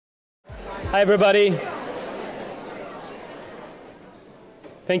Hi, everybody.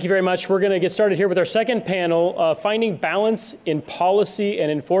 Thank you very much. We're going to get started here with our second panel, Finding Balance in Policy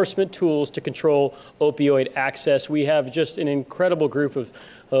and Enforcement Tools to Control Opioid Access. We have just an incredible group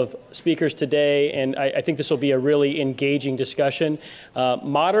of speakers today, and I think this will be a really engaging discussion.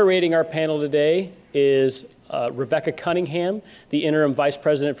 Moderating our panel today is Rebecca Cunningham, the Interim Vice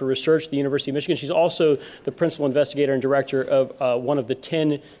President for Research at the University of Michigan. She's also the Principal Investigator and Director of one of the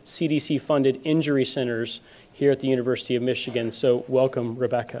 10 CDC-funded injury centers here at the University of Michigan. So welcome,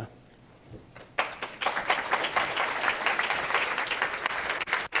 Rebecca.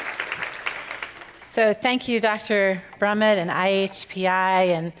 So thank you, Dr. Brummett and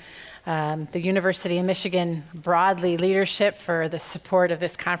IHPI and the University of Michigan broadly leadership for the support of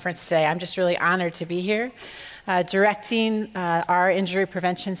this conference today. I'm just really honored to be here. Directing our Injury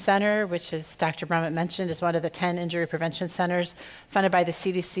Prevention Center, which, as Dr. Brummett mentioned, is one of the 10 injury prevention centers funded by the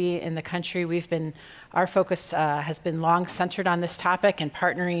CDC in the country. Our focus has been long centered on this topic and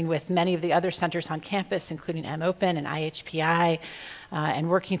partnering with many of the other centers on campus, including MOPEN and IHPI, and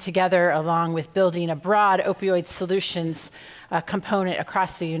working together along with building a broad opioid solutions component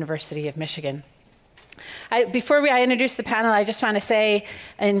across the University of Michigan. Before I introduce the panel, I just want to say,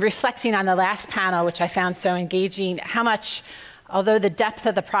 in reflecting on the last panel, which I found so engaging, how much, although the depth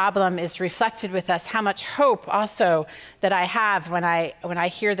of the problem is reflected with us, how much hope also that I have when I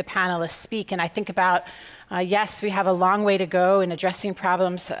hear the panelists speak. And I think about, yes, we have a long way to go in addressing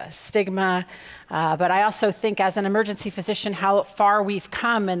problems, stigma, but I also think as an emergency physician how far we've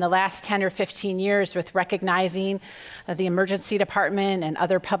come in the last 10 or 15 years with recognizing the emergency department and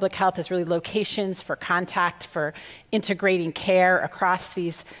other public health as really locations for contact, for integrating care across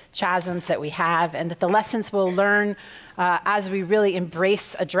these chasms that we have, and that the lessons we'll learn as we really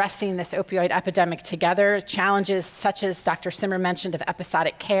embrace addressing this opioid epidemic together, challenges such as Dr. Simmer mentioned of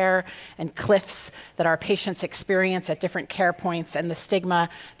episodic care and cliffs that our patients experience at different care points, and the stigma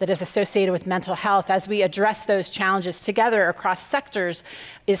that is associated with mental health. As we address those challenges together across sectors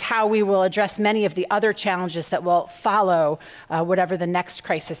is how we will address many of the other challenges that will follow whatever the next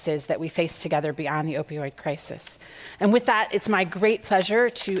crisis is that we face together beyond the opioid crisis. And with that, it's my great pleasure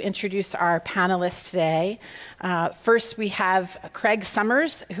to introduce our panelists today. First, we have Craig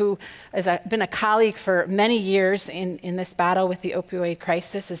Summers, who has been a colleague for many years in this battle with the opioid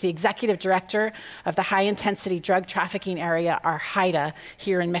crisis, as the Executive Director of the High Intensity Drug Trafficking Area, our HIDTA,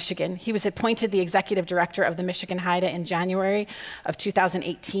 here in Michigan. He was appointed the Executive Director of the Michigan HIDTA in January of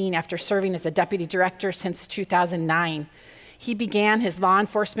 2018 after serving as a Deputy Director since 2009. He began his law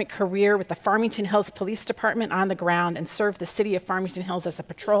enforcement career with the Farmington Hills Police Department on the ground and served the city of Farmington Hills as a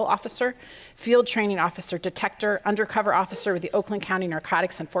patrol officer, field training officer, detector, undercover officer with the Oakland County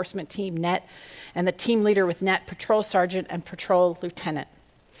Narcotics Enforcement Team, NET, and the team leader with NET, patrol sergeant and patrol lieutenant.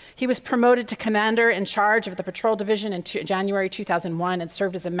 He was promoted to commander in charge of the patrol division in January 2001 and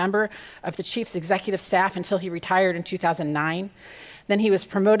served as a member of the chief's executive staff until he retired in 2009. Then he was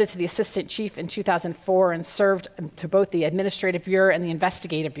promoted to the assistant chief in 2004 and served to both the Administrative Bureau and the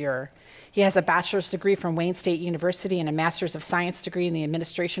Investigative Bureau. He has a bachelor's degree from Wayne State University and a master's of science degree in the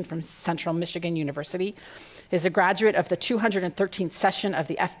administration from Central Michigan University. He is a graduate of the 213th session of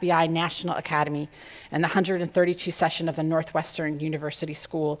the FBI National Academy and the 132nd session of the Northwestern University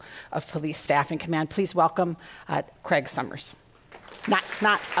School of Police Staff and Command. Please welcome Craig Summers. Not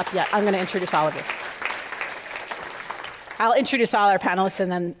up yet. I'm going to introduce all of you. I'll introduce all our panelists,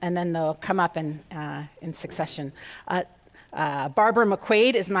 and then they'll come up in succession. Barbara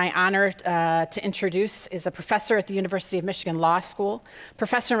McQuade is my honor to introduce, is a professor at the University of Michigan Law School.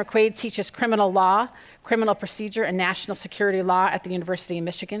 Professor McQuade teaches criminal law, criminal procedure, and national security law at the University of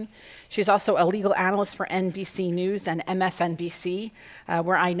Michigan. She's also a legal analyst for NBC News and MSNBC,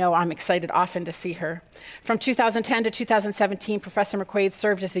 where I know I'm excited often to see her. From 2010 to 2017, Professor McQuade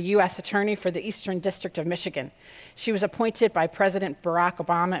served as the U.S. Attorney for the Eastern District of Michigan. She was appointed by President Barack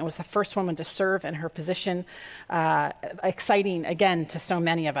Obama and was the first woman to serve in her position, exciting, again, to so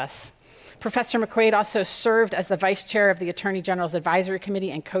many of us. Professor McQuade also served as the Vice Chair of the Attorney General's Advisory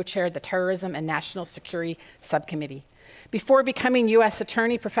Committee and co-chaired the Terrorism and National Security Subcommittee. Before becoming U.S.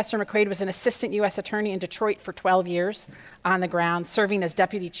 Attorney, Professor McQuade was an assistant U.S. Attorney in Detroit for 12 years on the ground, serving as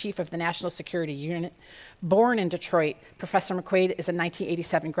Deputy Chief of the National Security Unit. Born in Detroit, Professor McQuade is a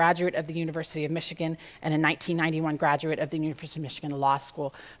 1987 graduate of the University of Michigan and a 1991 graduate of the University of Michigan Law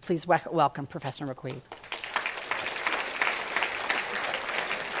School. Please welcome Professor McQuade.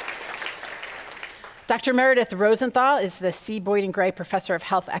 Dr. Meredith Rosenthal is the C. Boyden Gray Professor of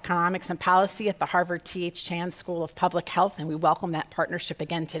Health Economics and Policy at the Harvard T.H. Chan School of Public Health, and we welcome that partnership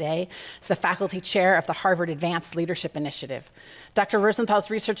again today. As the Faculty Chair of the Harvard Advanced Leadership Initiative. Dr. Rosenthal's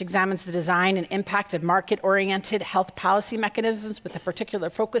research examines the design and impact of market-oriented health policy mechanisms with a particular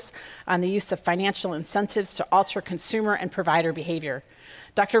focus on the use of financial incentives to alter consumer and provider behavior.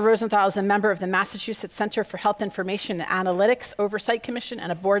 Dr. Rosenthal is a member of the Massachusetts Center for Health Information and Analytics Oversight Commission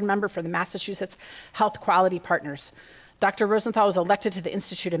and a board member for the Massachusetts Health Quality Partners. Dr. Rosenthal was elected to the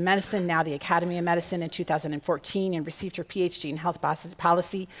Institute of Medicine, now the Academy of Medicine, in 2014 and received her Ph.D. in health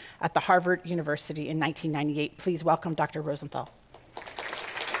policy at the Harvard University in 1998. Please welcome Dr. Rosenthal.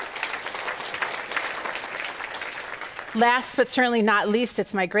 Last but certainly not least,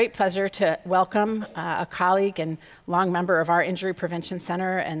 it's my great pleasure to welcome a colleague and long member of our Injury Prevention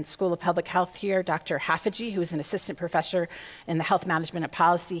Center and School of Public Health here, Dr. Haffajee, who is an assistant professor in the Health Management and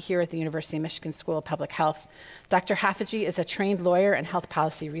Policy here at the University of Michigan School of Public Health. Dr. Haffajee is a trained lawyer and health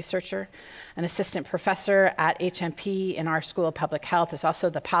policy researcher, an assistant professor at HMP in our School of Public Health, is also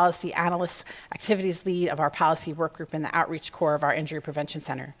the policy analyst activities lead of our policy work group in the outreach core of our Injury Prevention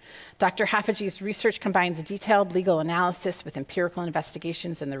Center. Dr. Haffagee's research combines detailed legal analysis with empirical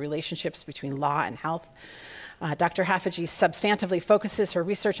investigations and the relationships between law and health. Dr. Haffajee substantively focuses her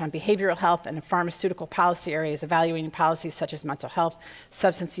research on behavioral health and pharmaceutical policy areas, evaluating policies such as mental health,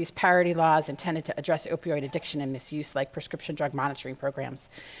 substance use parity laws intended to address opioid addiction and misuse, like prescription drug monitoring programs.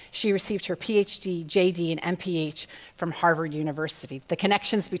 She received her Ph.D., J.D., and M.P.H. from Harvard University. The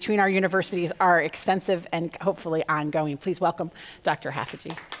connections between our universities are extensive and hopefully ongoing. Please welcome Dr.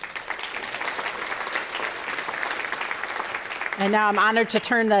 Haffajee. And now I'm honored to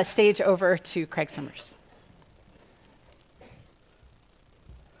turn the stage over to Craig Summers.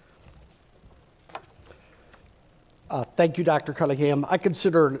 Thank you, Dr. Cunningham. I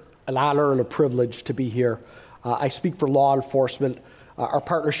consider it an honor and a privilege to be here. I speak for law enforcement. Our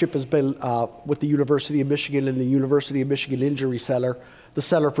partnership has been with the University of Michigan and the University of Michigan Injury Center, the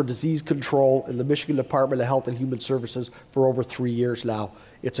Center for Disease Control, and the Michigan Department of Health and Human Services for over 3 years now.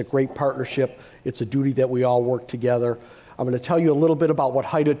 It's a great partnership. It's a duty that we all work together. I'm going to tell you a little bit about what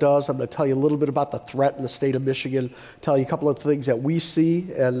HIDTA does. I'm going to tell you a little bit about the threat in the state of Michigan, tell you a couple of things that we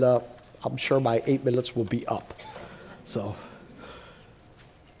see, and I'm sure my 8 minutes will be up. So,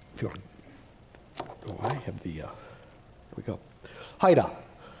 if you want, oh, I have the, here we go. HIDTA,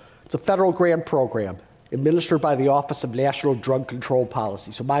 it's a federal grant program administered by the Office of National Drug Control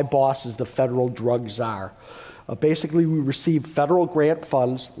Policy. So my boss is the federal drug czar. Basically, we receive federal grant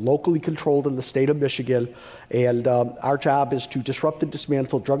funds locally controlled in the state of Michigan, and our job is to disrupt and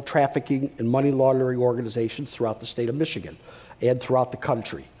dismantle drug trafficking and money laundering organizations throughout the state of Michigan and throughout the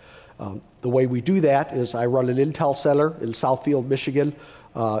country. The way we do that is I run an intel center in Southfield, Michigan,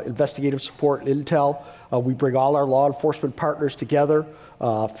 investigative support and intel. We bring all our law enforcement partners together,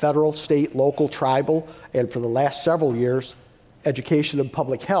 federal, state, local, tribal, and for the last several years, education and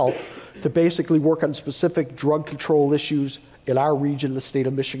public health, to basically work on specific drug control issues in our region, the state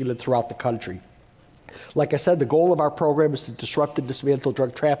of Michigan, and throughout the country. Like I said, the goal of our program is to disrupt and dismantle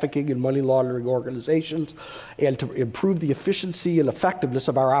drug trafficking and money laundering organizations and to improve the efficiency and effectiveness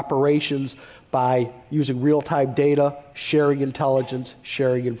of our operations by using real-time data, sharing intelligence,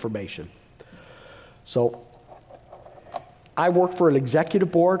 sharing information. So I work for an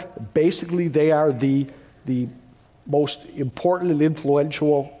executive board. Basically, they are the most important and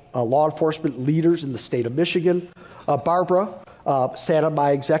influential law enforcement leaders in the state of Michigan. Barbara sat on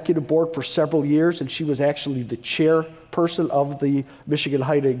my executive board for several years, and she was actually the chairperson of the Michigan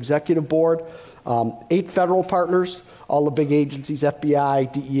HIDTA Executive Board. 8 federal partners, all the big agencies,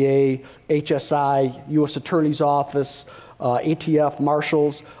 FBI, DEA, HSI, U.S. Attorney's Office, ATF,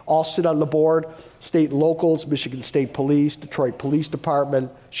 Marshals, all sit on the board. State and locals, Michigan State Police, Detroit Police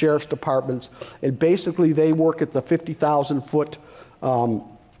Department, Sheriff's Departments, and basically they work at the 50,000-foot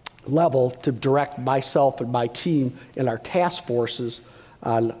level to direct myself and my team and our task forces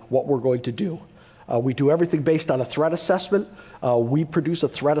on what we're going to do. We do everything based on a threat assessment. We produce a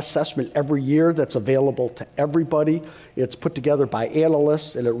threat assessment every year that's available to everybody. It's put together by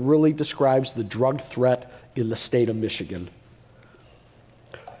analysts, and it really describes the drug threat in the state of Michigan.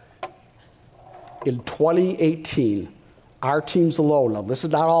 In 2018, our teams alone, now this is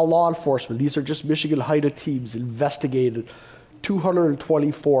not all law enforcement, these are just Michigan HIDTA teams, investigated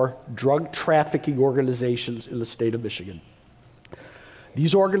 224 drug trafficking organizations in the state of Michigan.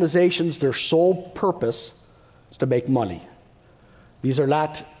 These organizations, their sole purpose is to make money. These are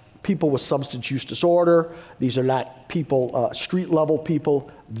not people with substance use disorder. These are not people, street level people.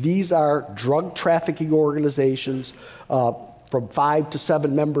 These are drug trafficking organizations. from 5 to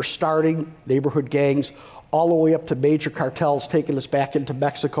 7 members starting, neighborhood gangs, all the way up to major cartels taking us back into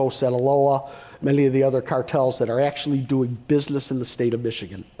Mexico, Sinaloa, many of the other cartels that are actually doing business in the state of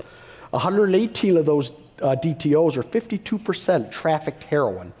Michigan. 118 of those DTOs, or 52%, trafficked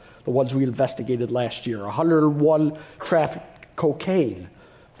heroin, the ones we investigated last year. 101 trafficked cocaine,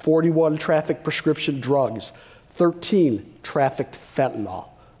 41 trafficked prescription drugs, 13 trafficked fentanyl.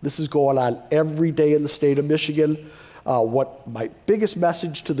 This is going on every day in the state of Michigan. What my biggest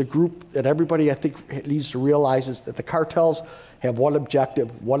message to the group that everybody I think needs to realize is that the cartels have one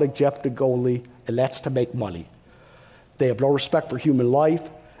objective only, and that's to make money. They have no respect for human life.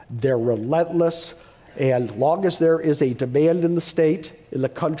 They're relentless. And long as there is a demand in the state, in the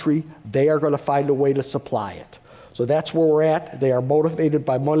country, they are going to find a way to supply it. So that's where we're at. They are motivated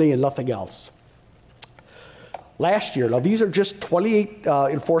by money and nothing else. Last year, now these are just 28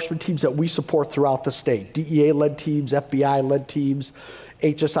 enforcement teams that we support throughout the state. DEA-led teams, FBI-led teams,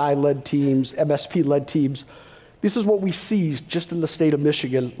 HSI-led teams, MSP-led teams. This is what we seized just in the state of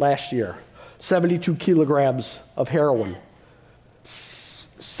Michigan last year. 72 kilograms of heroin,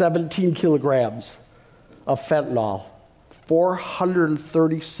 17 kilograms of fentanyl,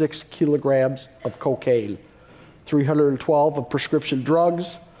 436 kilograms of cocaine, 312 of prescription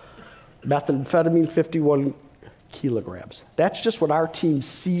drugs, methamphetamine, 51 kilograms. That's just what our team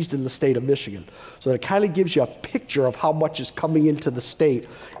seized in the state of Michigan. So it kind of gives you a picture of how much is coming into the state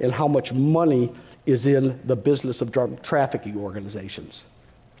and how much money is in the business of drug trafficking organizations.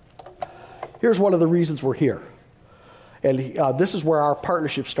 Here's one of the reasons we're here. And this is where our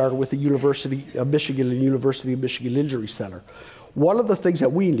partnership started with the University of Michigan and University of Michigan Injury Center. One of the things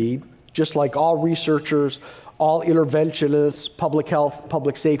that we need, just like all researchers, all interventionists, public health,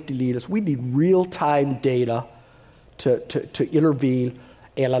 public safety leaders, we need real-time data to intervene.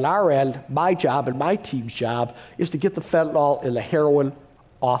 And on our end, my job and my team's job is to get the fentanyl and the heroin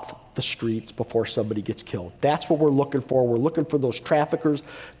off the streets before somebody gets killed. That's what we're looking for. We're looking for those traffickers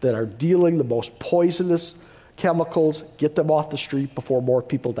that are dealing the most poisonous chemicals, get them off the street before more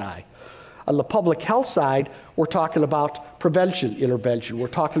people die. On the public health side, we're talking about prevention intervention. We're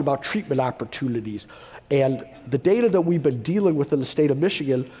talking about treatment opportunities. And the data that we've been dealing with in the state of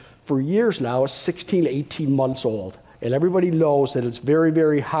Michigan for years now is 16 to 18 months old. And everybody knows that it's very,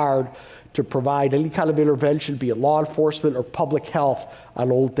 very hard to provide any kind of intervention, be it law enforcement or public health,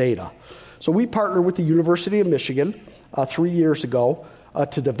 on old data. So we partnered with the University of Michigan 3 years ago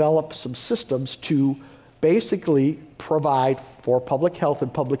to develop some systems to basically provide for public health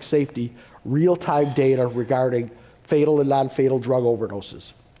and public safety real-time data regarding fatal and non-fatal drug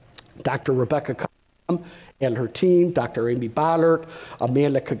overdoses. Dr. Rebecca Cunningham and her team, Dr. Amy Bonnert,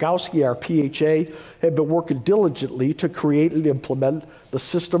 Amanda Kagowski, our Ph.D, have been working diligently to create and implement the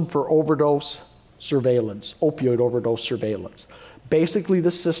system for overdose surveillance, opioid overdose surveillance. Basically,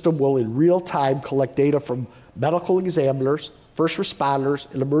 this system will in real time collect data from medical examiners, first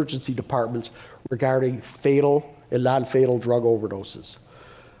responders, and emergency departments regarding fatal and non-fatal drug overdoses.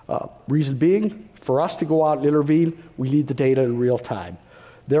 Reason being, for us to go out and intervene, we need the data in real time.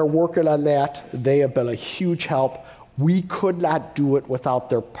 They're working on that. They have been a huge help. We could not do it without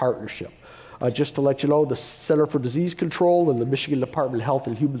their partnership. Just to let you know, the Center for Disease Control and the Michigan Department of Health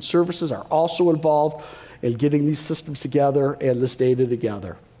and Human Services are also involved in getting these systems together and this data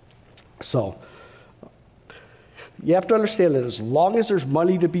together. So you have to understand that as long as there's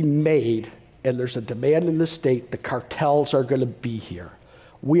money to be made and there's a demand in the state, the cartels are going to be here.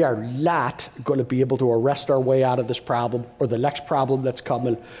 We are not going to be able to arrest our way out of this problem or the next problem that's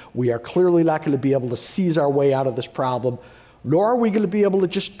coming. We are clearly not going to be able to seize our way out of this problem, nor are we going to be able to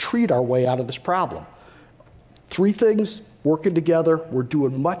just treat our way out of this problem. Three things working together, we're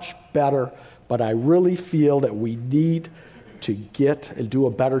doing much better, but I really feel that we need to get and do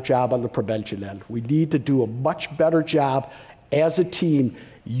a better job on the prevention end. We need to do a much better job as a team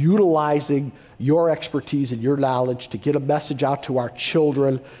utilizing your expertise and your knowledge to get a message out to our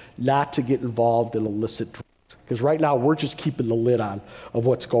children not to get involved in illicit drugs. Because right now we're just keeping the lid on of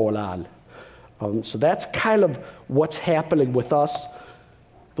what's going on. So that's kind of what's happening with us.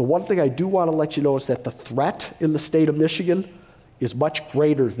 The one thing I do want to let you know is that the threat in the state of Michigan is much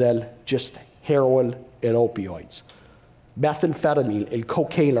greater than just heroin and opioids. Methamphetamine and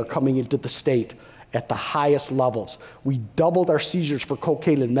cocaine are coming into the state at the highest levels. We doubled our seizures for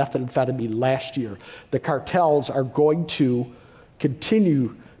cocaine and methamphetamine last year. The cartels are going to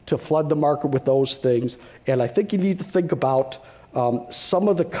continue to flood the market with those things, and I think you need to think about some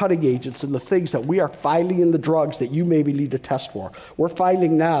of the cutting agents and the things that we are finding in the drugs that you maybe need to test for. We're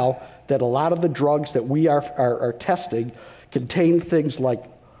finding now that a lot of the drugs that we are testing contain things like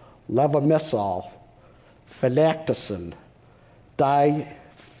levamisole, phenactocin,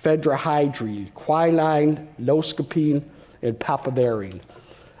 diphenhydramine, quinine, noscapine, and papaverine.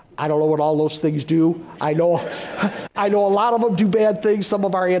 I don't know what all those things do. I know a lot of them do bad things. Some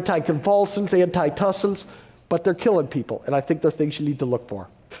of our anticonvulsants, antitussils, but they're killing people, and I think they're things you need to look for.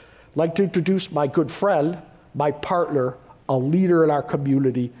 I'd like to introduce my good friend, my partner, a leader in our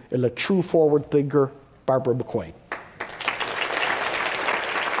community, and a true forward thinker, Barbara McQuade.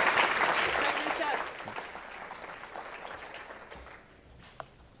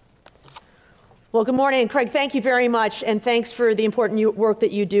 Well, good morning, Craig. Thank you very much, and thanks for the important work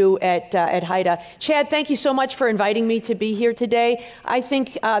that you do at HIDTA. Chad, thank you so much for inviting me to be here today. I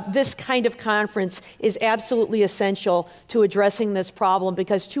think this kind of conference is absolutely essential to addressing this problem,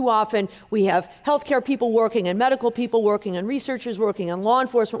 because too often we have healthcare people working and medical people working and researchers working and law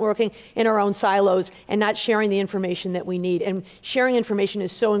enforcement working in our own silos and not sharing the information that we need. And sharing information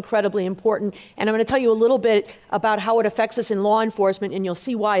is so incredibly important. And I'm going to tell you a little bit about how it affects us in law enforcement, and you'll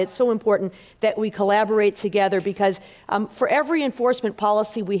see why it's so important that we collaborate together, because for every enforcement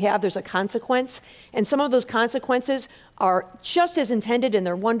policy we have, there's a consequence, and some of those consequences are just as intended and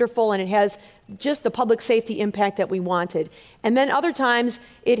they're wonderful, and it has just the public safety impact that we wanted. And then other times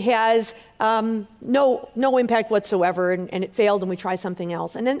it has no impact whatsoever, and it failed and we try something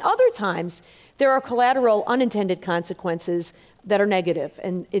else. And then other times there are collateral unintended consequences that are negative,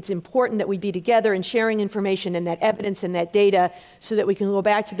 and it's important that we be together and sharing information and that evidence and that data so that we can go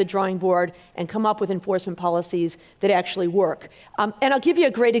back to the drawing board and come up with enforcement policies that actually work. And I'll give you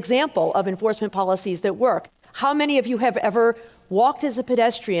a great example of enforcement policies that work. How many of you have ever walked as a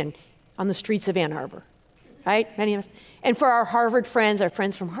pedestrian on the streets of Ann Arbor? Right? Many of us. And for our Harvard friends, our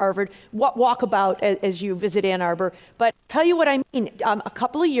friends from Harvard, walk about as you visit Ann Arbor. But tell you what I mean. A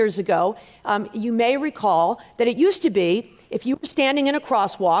couple of years ago, you may recall that it used to be, if you were standing in a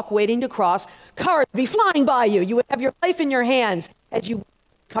crosswalk waiting to cross, cars would be flying by you. You would have your life in your hands as you wait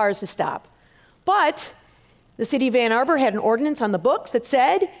for cars to stop. But the city of Ann Arbor had an ordinance on the books that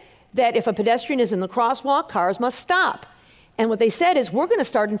said that if a pedestrian is in the crosswalk, cars must stop. And what they said is, we're going to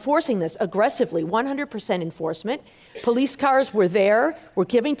start enforcing this aggressively, 100% enforcement. Police cars were there, were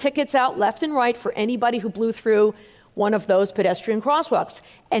giving tickets out left and right for anybody who blew through one of those pedestrian crosswalks.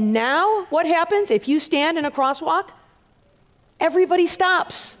 And now what happens if you stand in a crosswalk? Everybody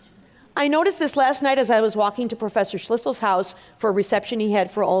stops. I noticed this last night as I was walking to Professor Schlissel's house for a reception he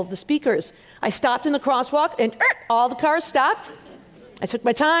had for all of the speakers. I stopped in the crosswalk and all the cars stopped. I took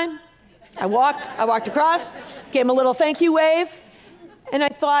my time. I walked across, gave him a little thank you wave, and I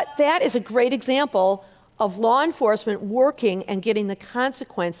thought that is a great example of law enforcement working and getting the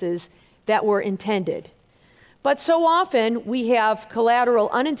consequences that were intended. But so often we have collateral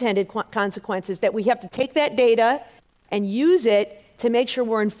unintended consequences that we have to take that data and use it to make sure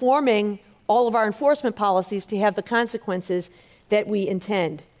we're informing all of our enforcement policies to have the consequences that we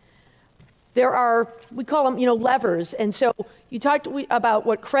intend. There are, we call them, levers. And so you talked about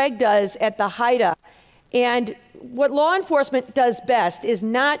what Craig does at the HIDTA. And what law enforcement does best is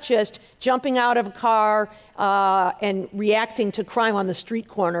not just jumping out of a car and reacting to crime on the street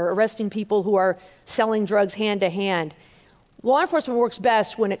corner, arresting people who are selling drugs hand to hand. Law enforcement works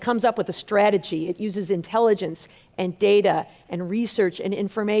best when it comes up with a strategy. It uses intelligence and data and research and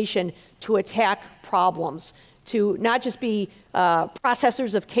information to attack problems, to not just be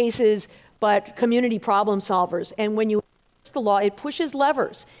processors of cases, but community problem solvers. And when you enforce the law, it pushes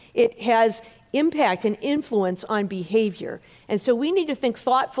levers. It has impact and influence on behavior. And so we need to think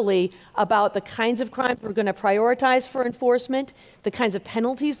thoughtfully about the kinds of crimes we're going to prioritize for enforcement, the kinds of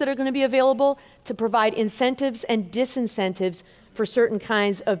penalties that are going to be available to provide incentives and disincentives for certain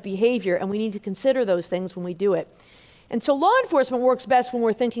kinds of behavior. And we need to consider those things when we do it. And so law enforcement works best when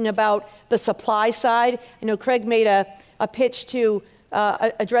we're thinking about the supply side. I know Craig made a pitch to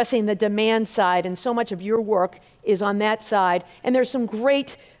addressing the demand side, and so much of your work is on that side. And there's some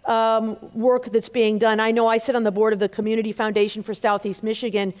great work that's being done. I know I sit on the board of the Community Foundation for Southeast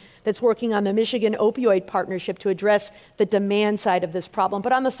Michigan that's working on the Michigan Opioid Partnership to address the demand side of this problem.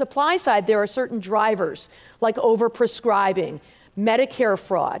 But on the supply side, there are certain drivers like overprescribing, Medicare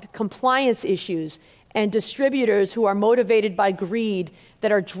fraud, compliance issues, and distributors who are motivated by greed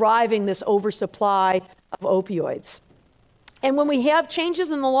that are driving this oversupply of opioids. And when we have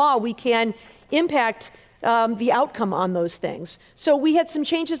changes in the law, we can impact the outcome on those things. So we had some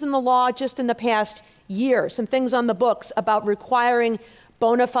changes in the law just in the past year, some things on the books about requiring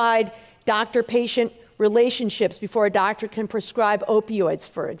bona fide doctor-patient relationships before a doctor can prescribe opioids,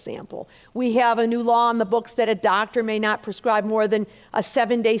 for example. We have a new law on the books that a doctor may not prescribe more than a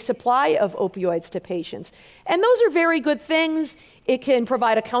 7-day supply of opioids to patients. And those are very good things. It can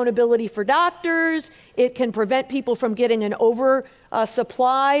provide accountability for doctors. It can prevent people from getting an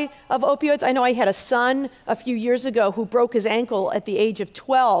oversupply of opioids. I know I had a son a few years ago who broke his ankle at the age of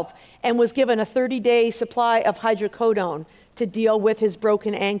 12 and was given a 30-day supply of hydrocodone to deal with his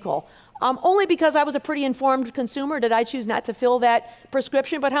broken ankle. Only because I was a pretty informed consumer did I choose not to fill that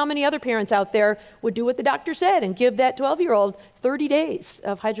prescription, but how many other parents out there would do what the doctor said and give that 12-year-old 30 days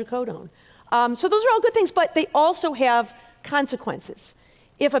of hydrocodone? So those are all good things, but they also have consequences.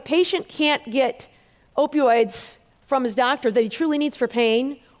 If a patient can't get opioids from his doctor that he truly needs for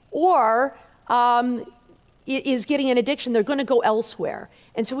pain, or is getting an addiction, they're going to go elsewhere.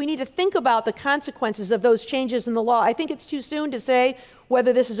 And so we need to think about the consequences of those changes in the law. I think it's too soon to say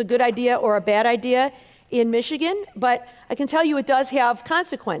whether this is a good idea or a bad idea in Michigan, but I can tell you it does have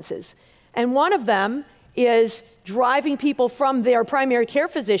consequences. And one of them is driving people from their primary care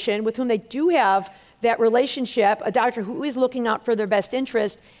physician, with whom they do have that relationship, a doctor who is looking out for their best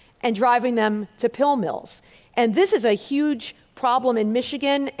interest, and driving them to pill mills. And this is a huge problem in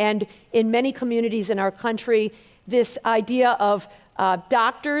Michigan and in many communities in our country, this idea of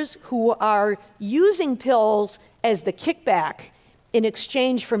doctors who are using pills as the kickback in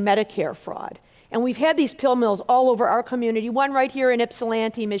exchange for Medicare fraud. And we've had these pill mills all over our community, one right here in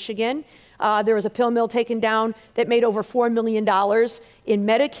Ypsilanti, Michigan. There was a pill mill taken down that made over $4 million in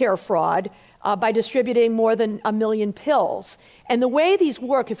Medicare fraud by distributing more than 1 million pills. And the way these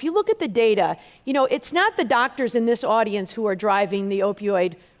work, if you look at the data, you know, it's not the doctors in this audience who are driving the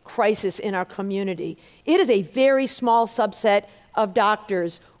opioid crisis in our community. It is a very small subset of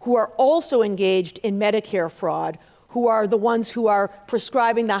doctors who are also engaged in Medicare fraud, who are the ones who are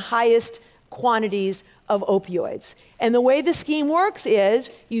prescribing the highest quantities of opioids. And the way the scheme works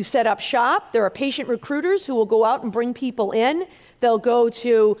is you set up shop. There are patient recruiters who will go out and bring people in. They'll go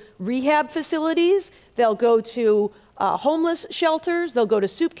to rehab facilities. They'll go to homeless shelters. They'll go to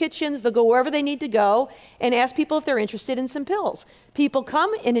soup kitchens. They'll go wherever they need to go and ask people if they're interested in some pills. People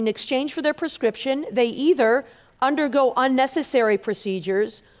come, and in exchange for their prescription, they either undergo unnecessary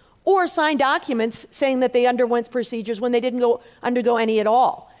procedures or sign documents saying that they underwent procedures when they didn't undergo any at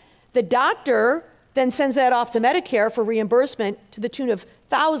all. The doctor then sends that off to Medicare for reimbursement to the tune of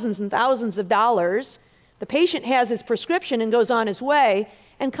thousands and thousands of dollars. The patient has his prescription and goes on his way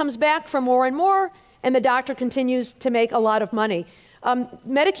and comes back for more and more, and the doctor continues to make a lot of money.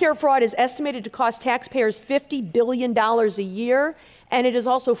 Medicare fraud is estimated to cost taxpayers $50 billion a year, and it is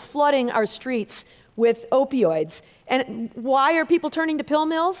also flooding our streets with opioids. And why are people turning to pill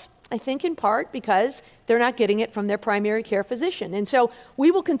mills? I think in part because they're not getting it from their primary care physician. And so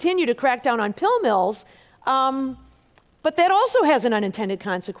we will continue to crack down on pill mills, but that also has an unintended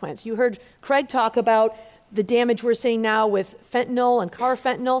consequence. You heard Craig talk about the damage we're seeing now with fentanyl and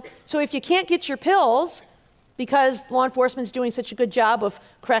carfentanil. So if you can't get your pills, because law enforcement's doing such a good job of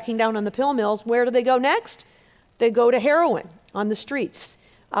cracking down on the pill mills, where do they go next? They go to heroin on the streets.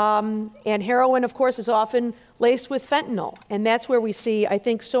 And heroin, of course, is often laced with fentanyl. And that's where we see, I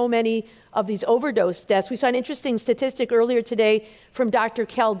think, so many of these overdose deaths. We saw an interesting statistic earlier today from Dr.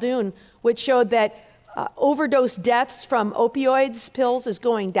 Khaldun, which showed that overdose deaths from opioids pills is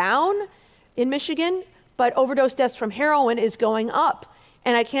going down in Michigan, but overdose deaths from heroin is going up.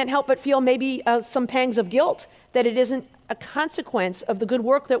 And I can't help but feel maybe some pangs of guilt that it isn't a consequence of the good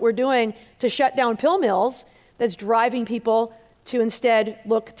work that we're doing to shut down pill mills that's driving people to instead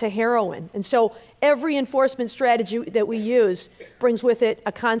look to heroin. And so every enforcement strategy that we use brings with it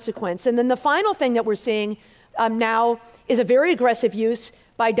a consequence. And then the final thing that we're seeing now is a very aggressive use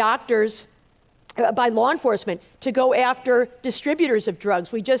by doctors, by law enforcement, to go after distributors of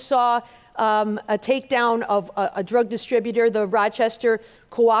drugs. We just saw a takedown of a drug distributor, the Rochester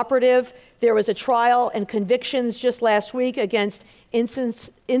Cooperative. There was a trial and convictions just last week against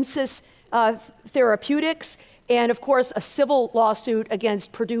Insys Therapeutics, and of course a civil lawsuit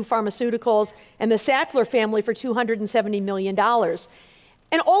against Purdue Pharmaceuticals and the Sackler family for $270 million.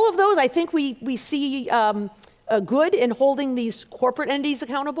 And all of those, I think we see good in holding these corporate entities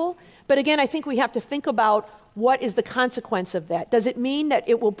accountable. But again, I think we have to think about what is the consequence of that. Does it mean that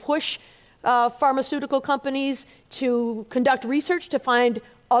it will push pharmaceutical companies to conduct research to find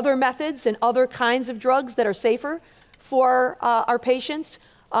other methods and other kinds of drugs that are safer for our patients?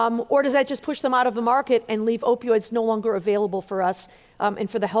 Or does that just push them out of the market and leave opioids no longer available for us and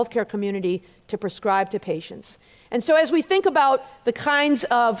for the healthcare community to prescribe to patients. And so as we think about the kinds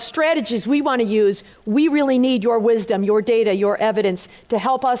of strategies we want to use, we really need your wisdom, your data, your evidence to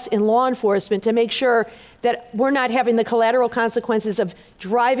help us in law enforcement to make sure that we're not having the collateral consequences of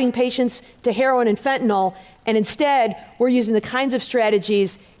driving patients to heroin and fentanyl, and instead we're using the kinds of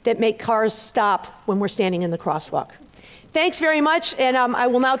strategies that make cars stop when we're standing in the crosswalk. Thanks very much, and I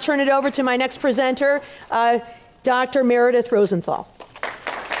will now turn it over to my next presenter, Dr. Meredith Rosenthal.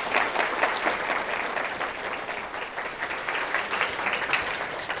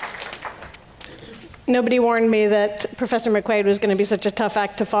 Nobody warned me that Professor McQuade was going to be such a tough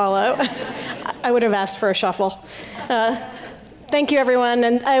act to follow. I would have asked for a shuffle. Thank you, everyone,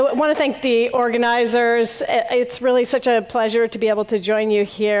 and I want to thank the organizers. It's really such a pleasure to be able to join you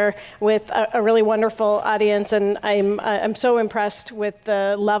here with a really wonderful audience, and I'm so impressed with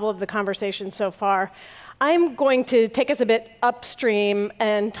the level of the conversation so far. I'm going to take us a bit upstream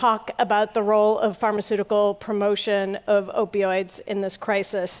and talk about the role of pharmaceutical promotion of opioids in this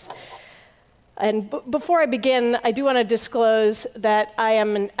crisis. And before I begin, I do want to disclose that I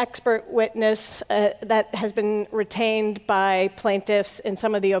am an expert witness that has been retained by plaintiffs in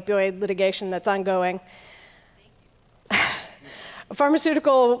some of the opioid litigation that's ongoing.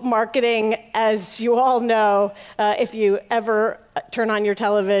 Pharmaceutical marketing, as you all know, if you ever turn on your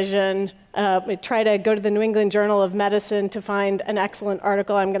television, try to go to the New England Journal of Medicine to find an excellent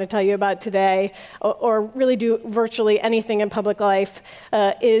article I'm going to tell you about today, or really do virtually anything in public life,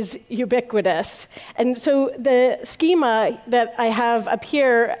 is ubiquitous. And so the schema that I have up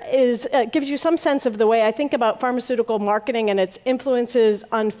here gives you some sense of the way I think about pharmaceutical marketing and its influences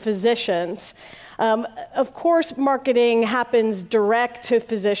on physicians. Of course, marketing happens direct to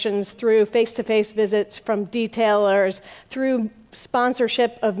physicians through face-to-face visits from detailers, through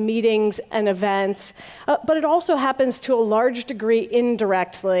sponsorship of meetings and events, but it also happens to a large degree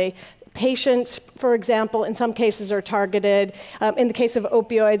indirectly. Patients, for example, in some cases are targeted. In the case of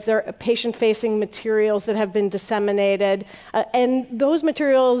opioids, there are patient-facing materials that have been disseminated, and those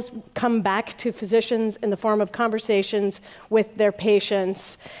materials come back to physicians in the form of conversations with their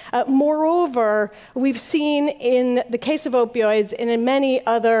patients. Moreover, we've seen in the case of opioids and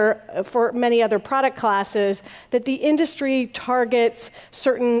in for many other product classes that the industry targets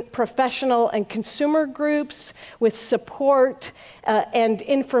certain professional and consumer groups with support and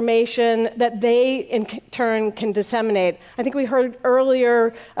information that they, in turn, can disseminate. I think we heard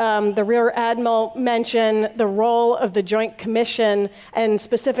earlier the Rear Admiral mention the role of the Joint Commission and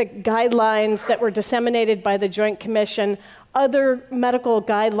specific guidelines that were disseminated by the Joint Commission. Other medical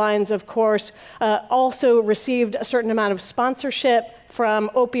guidelines, of course, also received a certain amount of sponsorship from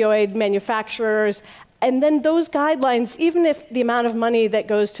opioid manufacturers. And then those guidelines, even if the amount of money that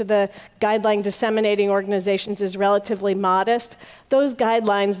goes to the guideline disseminating organizations is relatively modest, those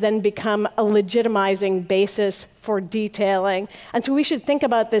guidelines then become a legitimizing basis for detailing. And so we should think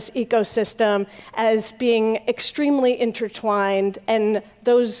about this ecosystem as being extremely intertwined, and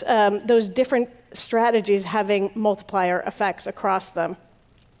those different strategies having multiplier effects across them.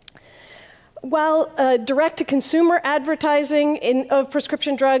 While direct-to-consumer advertising of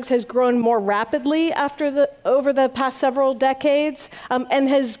prescription drugs has grown more rapidly over the past several decades and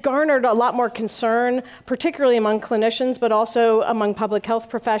has garnered a lot more concern, particularly among clinicians, but also among public health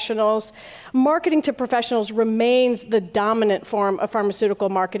professionals, marketing to professionals remains the dominant form of pharmaceutical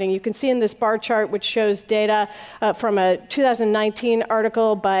marketing. You can see in this bar chart, which shows data from a 2019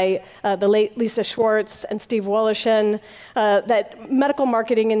 article by the late Lisa Schwartz and Steve Woloshin, that medical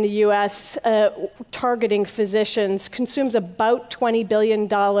marketing in the US targeting physicians consumes about $20 billion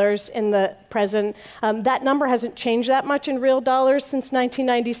in the present. That number hasn't changed that much in real dollars since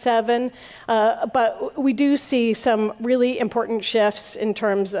 1997, but we do see some really important shifts in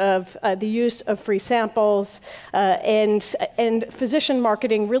terms of the use of free samples, and physician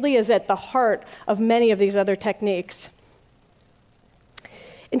marketing really is at the heart of many of these other techniques.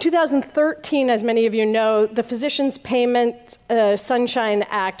 In 2013, as many of you know, the Physicians Payment Sunshine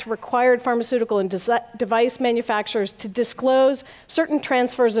Act required pharmaceutical and device manufacturers to disclose certain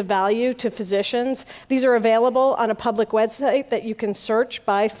transfers of value to physicians. These are available on a public website that you can search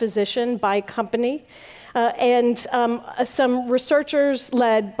by physician, by company. And some researchers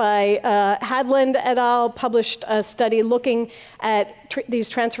led by Hadland et al. Published a study looking at these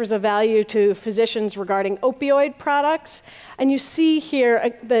transfers of value to physicians regarding opioid products. And you see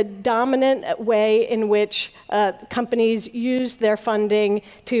here the dominant way in which companies use their funding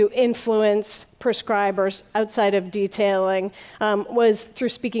to influence prescribers outside of detailing was through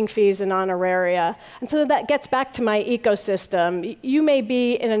speaking fees and honoraria. And so that gets back to my ecosystem. You may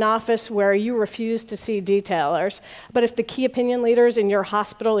be in an office where you refuse to see detailers, but if the key opinion leaders in your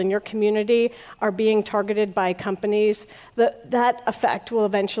hospital, in your community, are being targeted by companies, that effect will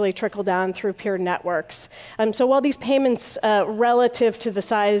eventually trickle down through peer networks. So while these payments relative to the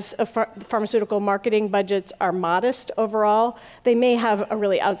size of pharmaceutical marketing budgets are modest overall, they may have a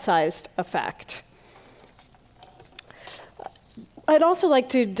really outsized effect. I'd also like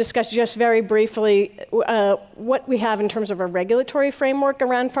to discuss just very briefly what we have in terms of a regulatory framework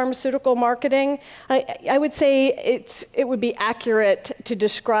around pharmaceutical marketing. I would say it would be accurate to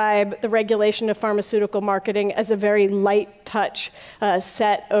describe the regulation of pharmaceutical marketing as a very light touch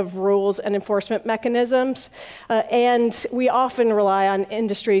set of rules and enforcement mechanisms. And we often rely on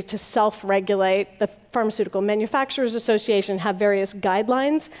industry to self-regulate. The Pharmaceutical Manufacturers Association have various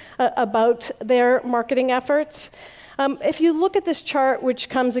guidelines about their marketing efforts. If you look at this chart, which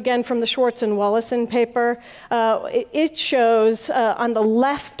comes again from the Schwartz and Wallison paper, it shows on the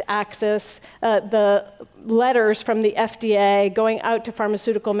left axis the letters from the FDA going out to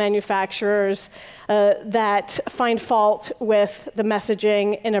pharmaceutical manufacturers that find fault with the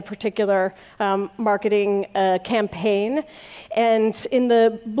messaging in a particular marketing campaign. And in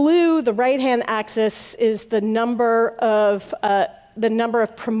the blue, the right-hand axis is the number of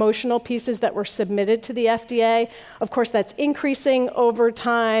promotional pieces that were submitted to the FDA. Of course, that's increasing over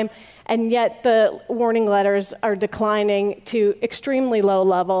time, and yet the warning letters are declining to extremely low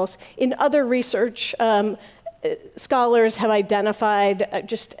levels. In other research, scholars have identified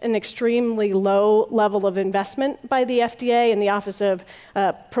just an extremely low level of investment by the FDA and the Office of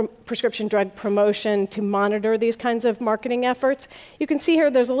Prescription Drug Promotion to monitor these kinds of marketing efforts. You can see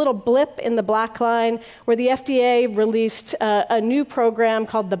here there's a little blip in the black line where the FDA released a new program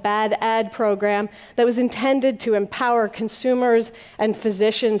called the Bad Ad Program that was intended to empower consumers and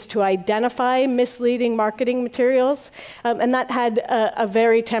physicians to identify misleading marketing materials. And that had a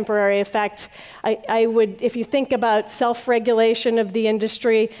very temporary effect. I would, if you think about self-regulation of the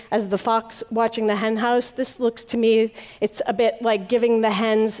industry as the fox watching the hen house, this looks to me, it's a bit like giving the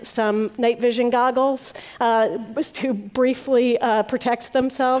hens some night vision goggles to briefly protect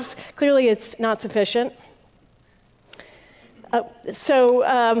themselves. Clearly, it's not sufficient.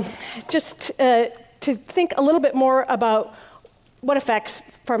 Just to think a little bit more about what effects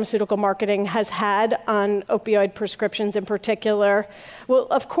pharmaceutical marketing has had on opioid prescriptions in particular. Well,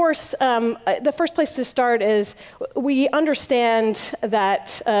 of course, the first place to start is we understand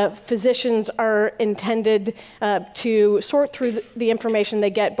that physicians are intended to sort through the information they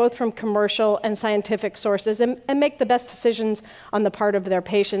get, both from commercial and scientific sources, and make the best decisions on the part of their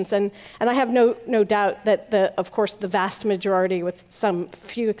patients. And I have no doubt that, of course, the vast majority, with some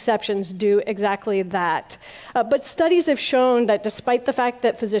few exceptions, do exactly that. But studies have shown that despite the fact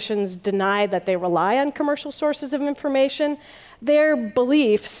that physicians deny that they rely on commercial sources of information, their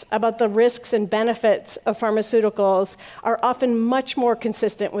beliefs about the risks and benefits of pharmaceuticals are often much more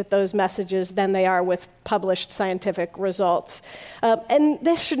consistent with those messages than they are with published scientific results. And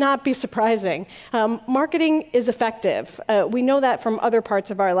this should not be surprising. Marketing is effective. We know that from other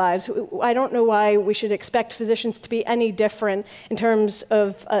parts of our lives. I don't know why we should expect physicians to be any different in terms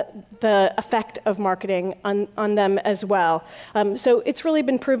of the effect of marketing on them as well. So it's really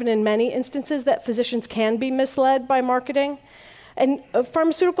been proven in many instances that physicians can be misled by marketing. And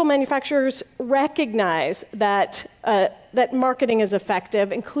pharmaceutical manufacturers recognize that, that marketing is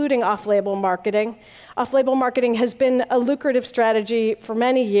effective, including off-label marketing. Off-label marketing has been a lucrative strategy for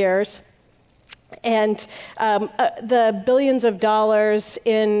many years. And the billions of dollars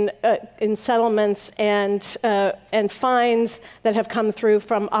in settlements and fines that have come through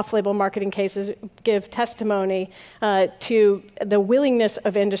from off-label marketing cases give testimony to the willingness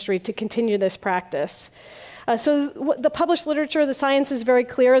of industry to continue this practice. So the published literature, the science is very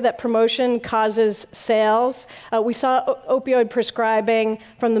clear that promotion causes sales. We saw opioid prescribing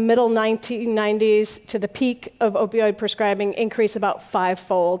from the middle 1990s to the peak of opioid prescribing increase about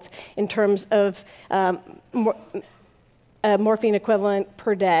 5-fold in terms of morphine equivalent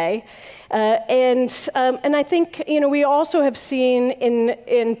per day. And I think we also have seen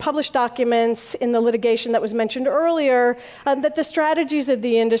in published documents in the litigation that was mentioned earlier that the strategies of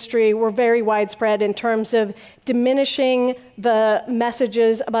the industry were very widespread in terms of diminishing the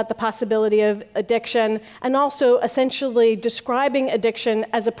messages about the possibility of addiction and also essentially describing addiction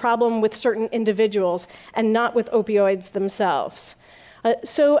as a problem with certain individuals and not with opioids themselves.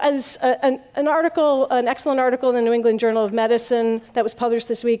 So as an excellent article in the New England Journal of Medicine that was published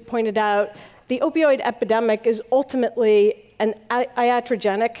this week pointed out, the opioid epidemic is ultimately an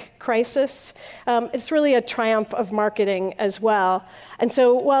iatrogenic crisis. It's really a triumph of marketing as well. And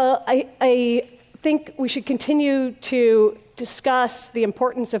so while I think we should continue to discuss the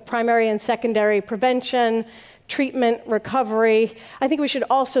importance of primary and secondary prevention, treatment, recovery, I think we should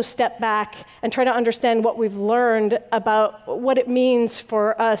also step back and try to understand what we've learned about what it means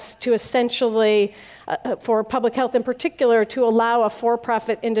for us to essentially, for public health in particular, to allow a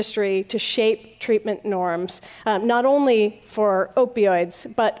for-profit industry to shape treatment norms, not only for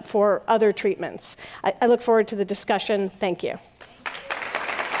opioids, but for other treatments. I look forward to the discussion. Thank you.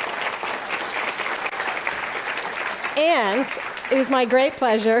 And it is my great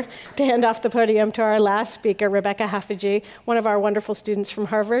pleasure to hand off the podium to our last speaker, Rebecca Haffajee, one of our wonderful students from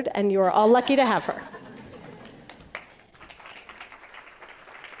Harvard, and you are all lucky to have her.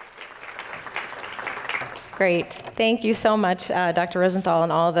 Great. Thank you so much, Dr. Rosenthal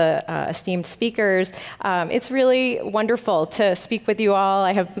and all the esteemed speakers. It's really wonderful to speak with you all.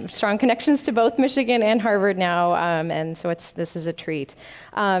 I have strong connections to both Michigan and Harvard now, and so this is a treat.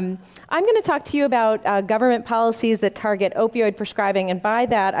 I'm going to talk to you about government policies that target opioid prescribing, and by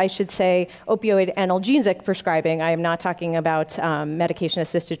that I should say opioid analgesic prescribing. I am not talking about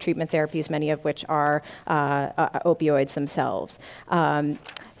medication-assisted treatment therapies, many of which are opioids themselves.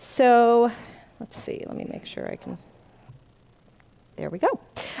 So let's see, let me make sure I can. There we go.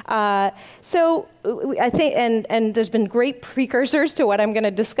 So I think, and there's been great precursors to what I'm going to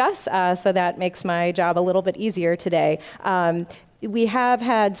discuss, so that makes my job a little bit easier today. We have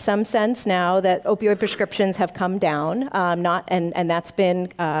had some sense now that opioid prescriptions have come down, and that's been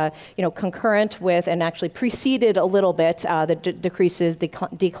concurrent with and actually preceded a little bit the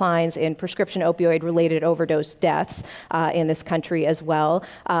declines in prescription opioid-related overdose deaths in this country as well.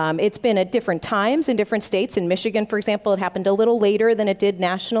 It's been at different times in different states. In Michigan, for example, it happened a little later than it did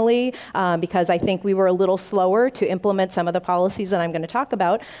nationally because I think we were a little slower to implement some of the policies that I'm going to talk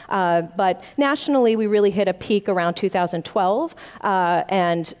about. But nationally, we really hit a peak around 2012.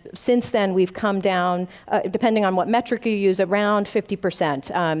 And since then, we've come down, depending on what metric you use, around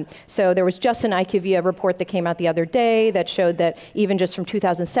 50%. So there was just an IQVIA report that came out the other day that showed that even just from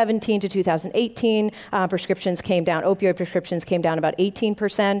 2017 to 2018, prescriptions came down, opioid prescriptions came down about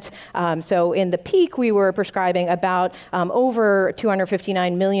 18%. So in the peak, we were prescribing about over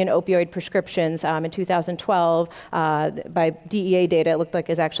 259 million opioid prescriptions in 2012. By DEA data, it looked like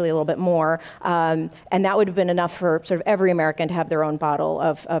it's actually a little bit more. And that would have been enough for sort of every American to have their own bottle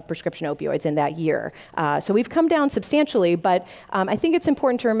of prescription opioids in that year. So we've come down substantially, but I think it's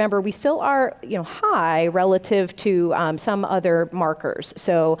important to remember we still are high relative to some other markers.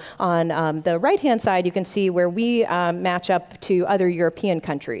 So on the right-hand side, you can see where we match up to other European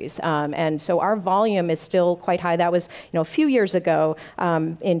countries. And so our volume is still quite high. That was a few years ago.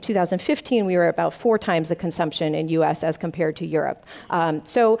 In 2015, we were about 4 times the consumption in US as compared to Europe.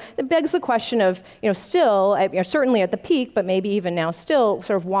 So it begs the question of, still, certainly at the peak, but maybe even now still,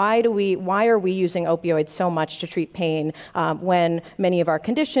 sort of why are we using opioids so much to treat pain when many of our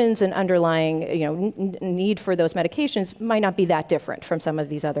conditions and underlying need for those medications might not be that different from some of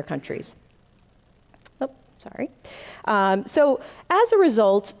these other countries? Oh, sorry. So as a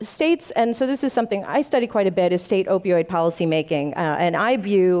result, states, and so this is something I study quite a bit, is state opioid policy making. And I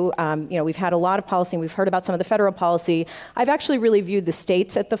view, we've had a lot of policy, and we've heard about some of the federal policy. I've actually really viewed the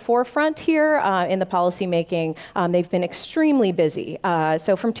states at the forefront here in the policy making. They've been extremely busy.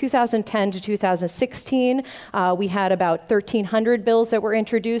 So from 2010 to 2016, we had about 1,300 bills that were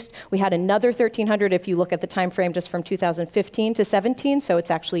introduced. We had another 1,300 if you look at the time frame just from 2015 to 17. So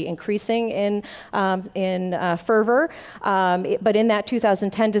it's actually increasing in fervor. But in that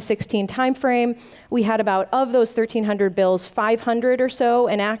 2010 to 16 timeframe, we had about, of those 1,300 bills, 500 or so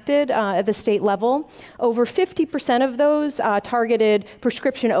enacted at the state level. Over 50% of those targeted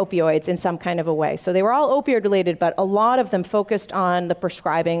prescription opioids in some kind of a way. So they were all opioid related, but a lot of them focused on the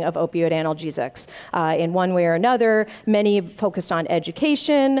prescribing of opioid analgesics in one way or another. Many focused on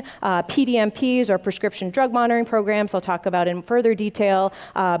education, PDMPs, or prescription drug monitoring programs, I'll talk about in further detail.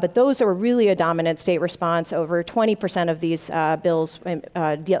 But those are really a dominant state response. Over 20% of these bills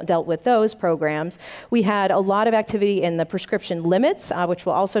dealt with those programs. We had a lot of activity in the prescription limits, which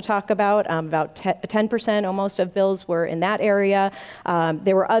we'll also talk about. About 10% almost of bills were in that area.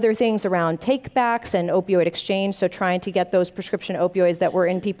 There were other things around take-backs and opioid exchange, so trying to get those prescription opioids that were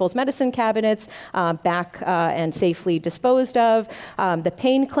in people's medicine cabinets back and safely disposed of. The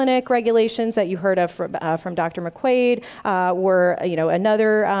pain clinic regulations that you heard of from Dr. McQuade were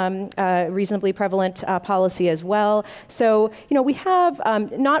another reasonably prevalent policy as well. So, we have,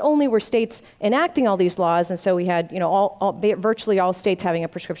 not only were states enacting all these laws, and so we had, virtually all states having a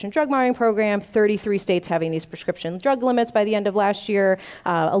prescription drug monitoring program, 33 states having these prescription drug limits by the end of last year,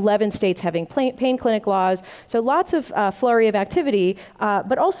 11 states having pain clinic laws. So lots of flurry of activity,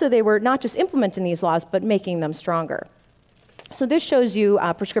 but also they were not just implementing these laws, but making them stronger. So this shows you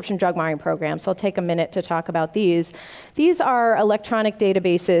prescription drug monitoring programs. So I'll take a minute to talk about these. These are electronic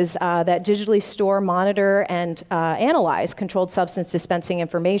databases that digitally store, monitor, and analyze controlled substance dispensing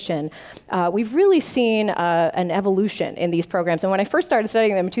information. We've really seen an evolution in these programs. And when I first started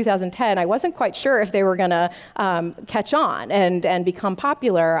studying them in 2010, I wasn't quite sure if they were going to catch on and become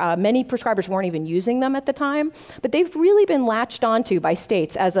popular. Many prescribers weren't even using them at the time, but they've really been latched onto by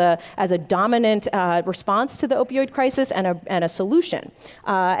states as a dominant response to the opioid crisis and a solution.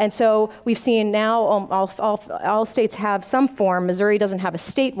 And so we've seen now all states have some form. Missouri doesn't have a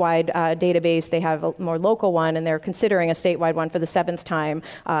statewide database. They have a more local one, and they're considering a statewide one for the 7th time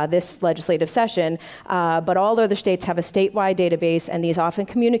this legislative session. But all other states have a statewide database, and these often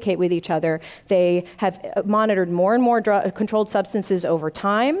communicate with each other. They have monitored more and more controlled substances over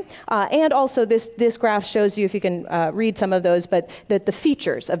time. And also this graph shows you, if you can read some of those, but the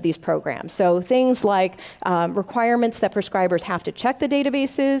features of these programs. So things like requirements that prescribers have to check the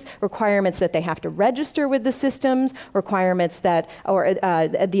databases, requirements that they have to register with the systems, requirements that, or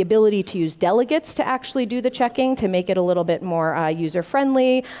the ability to use delegates to actually do the checking to make it a little bit more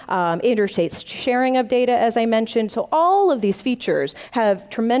user-friendly, interstate sharing of data, as I mentioned. So all of these features have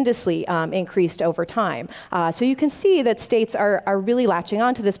tremendously increased over time. So you can see that states are really latching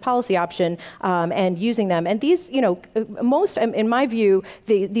onto this policy option and using them. And these, in my view,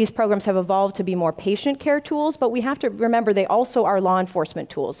 these programs have evolved to be more patient care tools, but we have to remember they also are law enforcement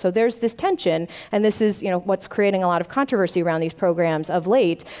tools. So there's this tension, and this is what's creating a lot of controversy around these programs of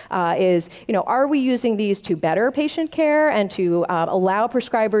late, is are we using these to better patient care and to allow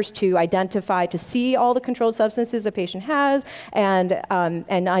prescribers to identify, to see all the controlled substances a patient has, and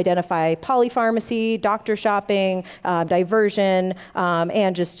identify polypharmacy, doctor shopping, diversion,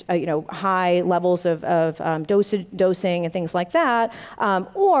 and just high levels of dosing and things like that,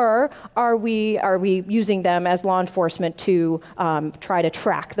 or are we using them as law enforcement to try to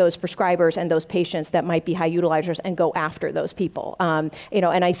track those prescribers and those patients that might be high utilizers and go after those people. And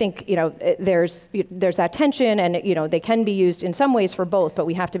I think there's that tension, and they can be used in some ways for both, but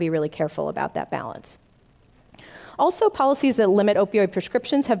we have to be really careful about that balance. Also, policies that limit opioid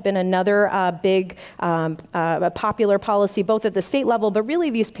prescriptions have been another big popular policy, both at the state level, but really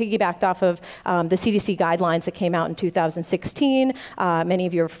these piggybacked off of the CDC guidelines that came out in 2016. Many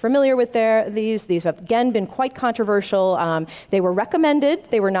of you are familiar with these. These have, again, been quite controversial. They were recommended.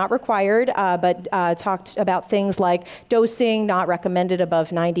 They were not required, but talked about things like dosing, not recommended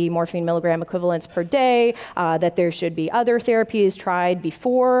above 90 morphine milligram equivalents per day, that there should be other therapies tried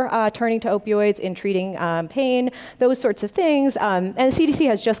before turning to opioids in treating pain, those sorts of things. And the CDC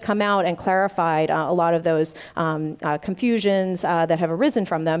has just come out and clarified a lot of those confusions that have arisen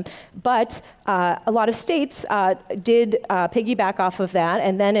from them. But a lot of states did piggyback off of that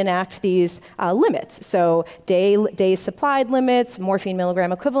and then enact these limits. So day supplied limits, morphine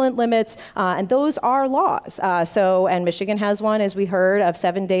milligram equivalent limits, and those are laws. And Michigan has one, as we heard, of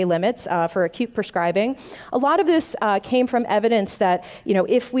 7-day limits for acute prescribing. A lot of this came from evidence that,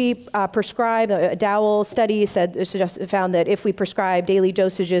 if we prescribe, a Dowell study found that if we prescribe daily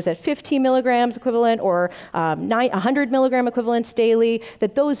dosages at 15 milligrams equivalent or 100 milligram equivalents daily,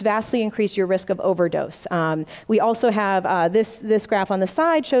 that those vastly increase your risk of overdose. We also have this graph on the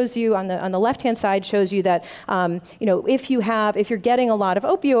side shows you, on the left-hand side shows you that if you're getting a lot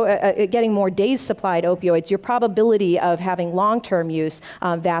of getting more days supplied opioids, your probability of having long-term use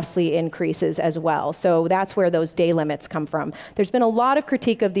vastly increases as well. So that's where those day limits come from. There's been a lot of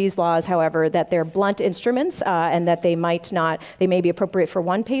critique of these laws, however, that they're blunt instruments and that they may be appropriate for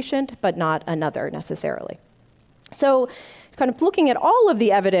one patient, but not another necessarily. So kind of looking at all of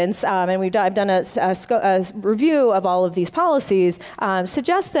the evidence, and I've done a review of all of these policies,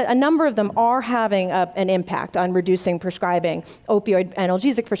 suggests that a number of them are having an impact on reducing prescribing, opioid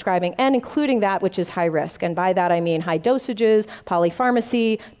analgesic prescribing, and including that which is high risk. And by that I mean high dosages,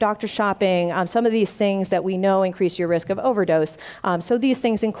 polypharmacy, doctor shopping, some of these things that we know increase your risk of overdose. So these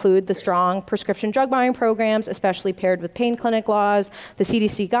things include the strong prescription drug monitoring programs, especially paired with pain clinic laws, the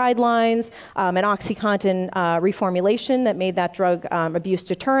CDC guidelines, an OxyContin reformulation that made made that drug abuse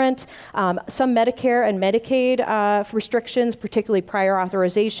deterrent. Some Medicare and Medicaid restrictions, particularly prior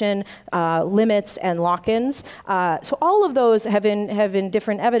authorization, limits, and lock-ins. So all of those have in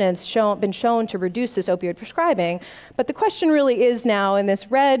different evidence been shown to reduce this opioid prescribing. But the question really is now in this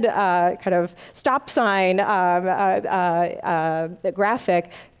red kind of stop sign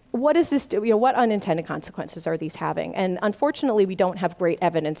graphic, what does this do? What unintended consequences are these having? And unfortunately, we don't have great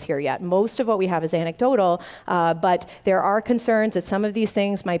evidence here yet. Most of what we have is anecdotal, but there are concerns that some of these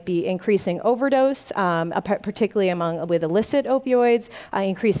things might be increasing overdose, particularly with illicit opioids,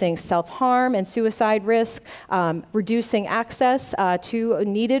 increasing self-harm and suicide risk, reducing access to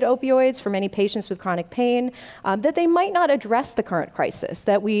needed opioids for many patients with chronic pain, that they might not address the current crisis,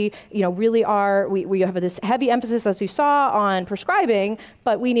 that we really are, we have this heavy emphasis, as you saw, on prescribing,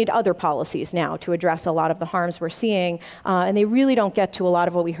 but we need other policies now to address a lot of the harms we're seeing, and they really don't get to a lot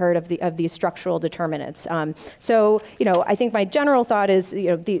of what we heard of these structural determinants. So, I think my general thought is,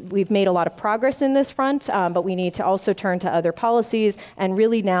 we've made a lot of progress in this front, but we need to also turn to other policies and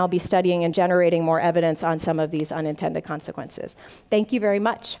really now be studying and generating more evidence on some of these unintended consequences. Thank you very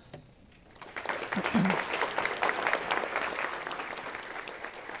much.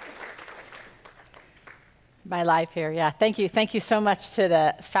 My life here, yeah. Thank you. Thank you so much to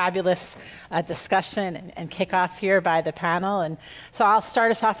the fabulous discussion and kickoff here by the panel. And so I'll start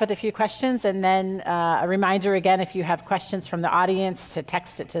us off with a few questions, and then a reminder again, if you have questions from the audience, to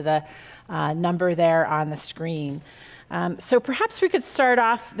text it to the number there on the screen. So perhaps we could start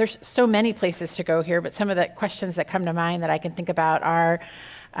off, there's so many places to go here, but some of the questions that come to mind that I can think about are,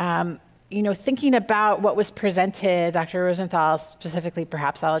 thinking about what was presented, Dr. Rosenthal, specifically,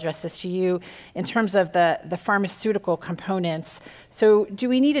 perhaps I'll address this to you, in terms of the pharmaceutical components. So do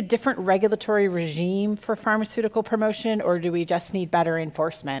we need a different regulatory regime for pharmaceutical promotion, or do we just need better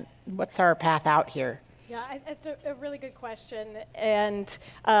enforcement? What's our path out here? Yeah, it's a really good question, and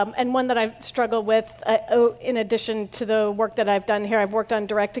one that I've struggled with. In addition to the work that I've done here, I've worked on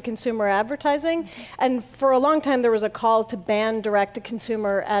direct-to-consumer advertising, and for a long time there was a call to ban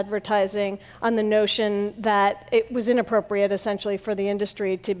direct-to-consumer advertising on the notion that it was inappropriate, essentially, for the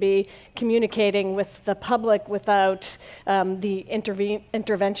industry to be communicating with the public without the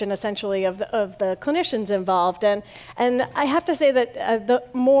intervention, essentially, of the clinicians involved. And I have to say that the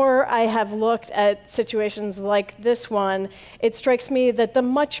more I have looked at situations like this one, it strikes me that the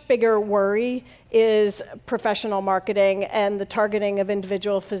much bigger worry is professional marketing and the targeting of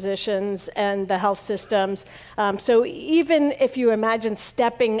individual physicians and the health systems. So even if you imagine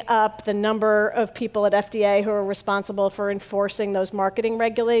stepping up the number of people at FDA who are responsible for enforcing those marketing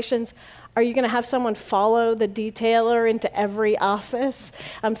regulations, are you going to have someone follow the detailer into every office?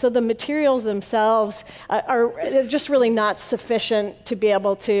 So the materials themselves are just really not sufficient to be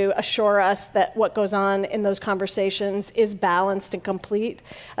able to assure us that what goes on in those conversations is balanced and complete.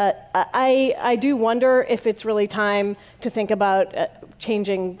 I do wonder if it's really time to think about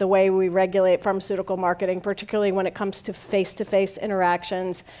changing the way we regulate pharmaceutical marketing, particularly when it comes to face-to-face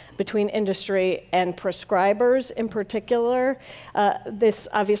interactions between industry and prescribers in particular. This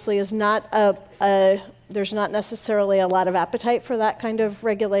obviously is not there's not necessarily a lot of appetite for that kind of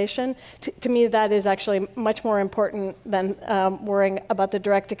regulation. To me, that is actually much more important than worrying about the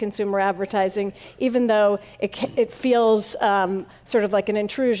direct-to-consumer advertising, even though it feels sort of like an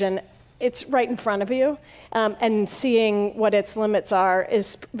intrusion. It's right in front of you, and seeing what its limits are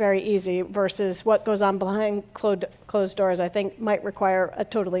is very easy, versus what goes on behind closed doors, I think, might require a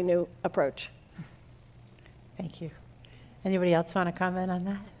totally new approach. Thank you. Anybody else want to comment on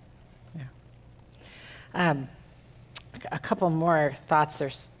that? Yeah. A couple more thoughts.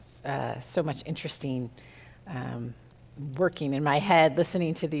 There's so much interesting working in my head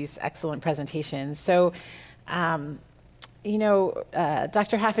listening to these excellent presentations. So, Dr.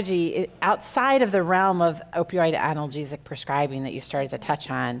 Haffajee, outside of the realm of opioid analgesic prescribing that you started to touch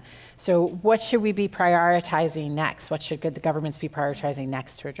on, so what should we be prioritizing next? What should the governments be prioritizing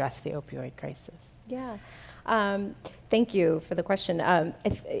next to address the opioid crisis? Yeah. Thank you for the question.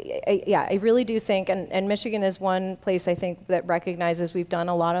 I really do think, and Michigan is one place I think that recognizes we've done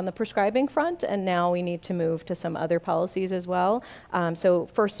a lot on the prescribing front, and now we need to move to some other policies as well. So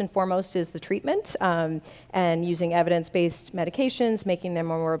first and foremost is the treatment, and using evidence-based medications, making them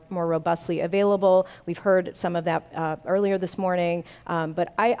more robustly available. We've heard some of that earlier this morning,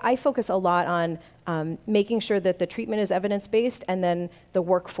 but I focus a lot on making sure that the treatment is evidence-based, and then the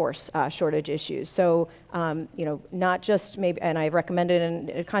workforce shortage issues. So, not not just maybe, and I've recommended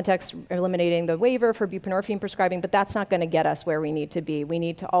in context eliminating the waiver for buprenorphine prescribing, but that's not going to get us where we need to be. We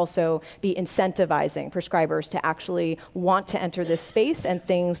need to also be incentivizing prescribers to actually want to enter this space, and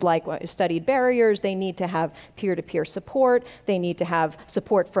things like studied barriers. They need to have peer-to-peer support. They need to have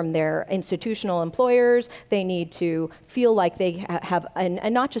support from their institutional employers. They need to feel like they have, and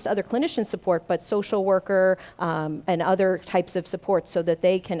not just other clinician support, but social worker and other types of support, so that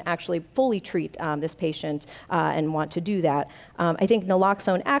they can actually fully treat this patient and want to do that. I think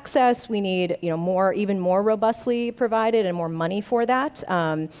naloxone access, we need even more robustly provided and more money for that.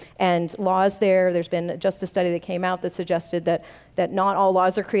 And laws there's been just a study that came out that suggested that not all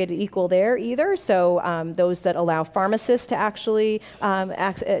laws are created equal there either. So those that allow pharmacists to actually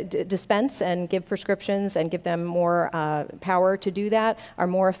dispense and give prescriptions and give them more power to do that are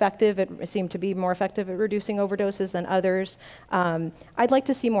more effective, seem to be more effective at reducing overdoses than others. I'd like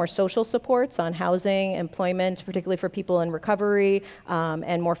to see more social supports on housing, employment, particularly for people in recovery,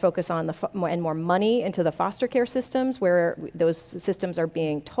 and more focus on and more money into the foster care systems, where those systems are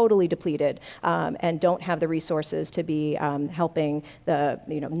being totally depleted and don't have the resources to be helping the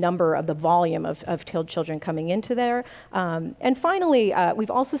number of the volume of children coming into there. And finally,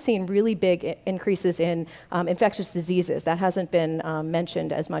 we've also seen really big increases in infectious diseases. That hasn't been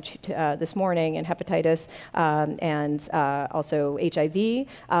mentioned as much this morning, in hepatitis and also HIV.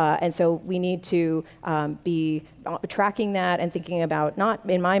 And so we need to be tracking that and thinking about,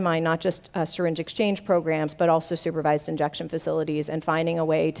 in my mind, not just syringe exchange programs, but also supervised injection facilities, and finding a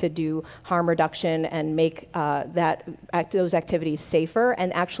way to do harm reduction and make those activities safer,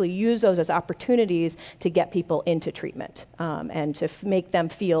 and actually use those as opportunities to get people into treatment and to make them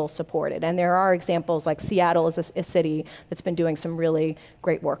feel supported. And there are examples, like Seattle is a city that's been doing some really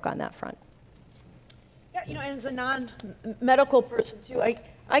great work on that front. Yeah, as a non-medical person too,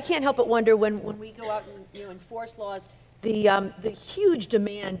 I can't help but wonder when we go out and enforce laws, the huge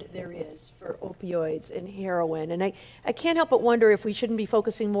demand there is for opioids and heroin, and I can't help but wonder if we shouldn't be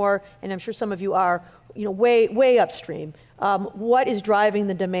focusing more, and I'm sure some of you are, way upstream. What is driving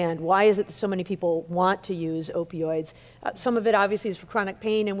the demand? Why is it that so many people want to use opioids? Some of it obviously is for chronic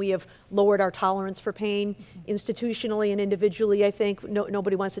pain, and we have lowered our tolerance for pain institutionally and individually. I think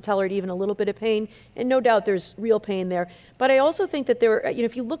nobody wants to tolerate even a little bit of pain, and no doubt there's real pain there. But I also think that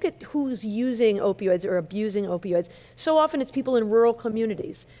if you look at who's using opioids or abusing opioids, so often it's people in rural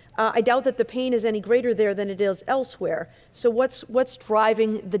communities. I doubt that the pain is any greater there than it is elsewhere. So what's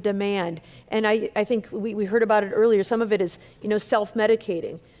driving the demand? And I think we heard about it earlier. Some of it is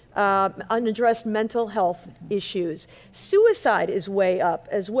self-medicating, unaddressed mental health issues. Suicide is way up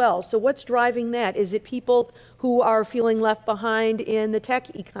as well. So what's driving that? Is it people who are feeling left behind in the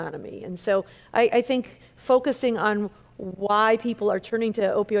tech economy? And so I think focusing on why people are turning to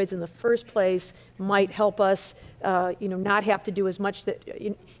opioids in the first place might help us, not have to do as much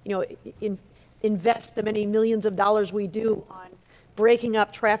invest the many millions of dollars we do on breaking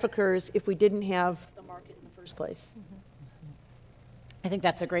up traffickers if we didn't have the market in the first place. I think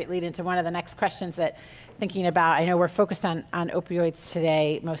that's a great lead into one of the next questions that thinking about. I know we're focused on opioids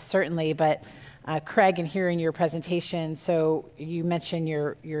today, most certainly, but Craig, in hearing your presentation, so you mentioned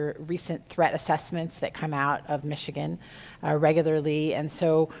your recent threat assessments that come out of Michigan regularly, and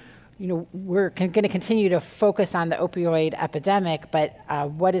so we're going to continue to focus on the opioid epidemic, but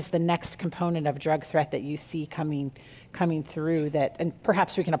what is the next component of drug threat that you see coming through that, and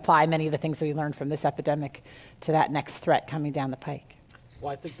perhaps we can apply many of the things that we learned from this epidemic to that next threat coming down the pike?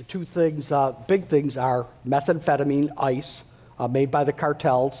 Well, I think the two things, big things, are methamphetamine, ice, made by the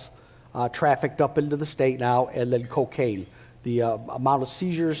cartels, trafficked up into the state now, and then cocaine. The amount of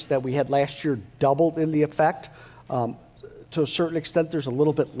seizures that we had last year doubled in the effect. To a certain extent, there's a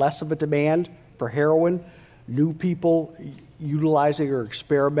little bit less of a demand for heroin. New people utilizing or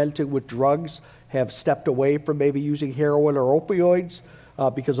experimenting with drugs have stepped away from maybe using heroin or opioids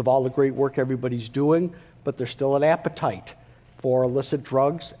because of all the great work everybody's doing, but there's still an appetite for illicit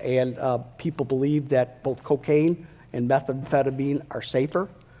drugs, and people believe that both cocaine and methamphetamine are safer,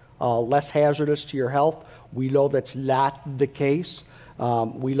 less hazardous to your health. We know that's not the case.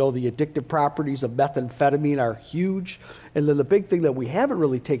 We know the addictive properties of methamphetamine are huge. And then the big thing that we haven't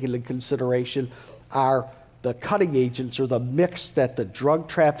really taken into consideration are the cutting agents, or the mix that the drug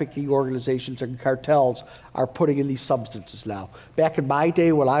trafficking organizations and cartels are putting in these substances now. Back in my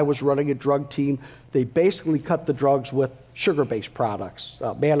day when I was running a drug team, they basically cut the drugs with sugar-based products,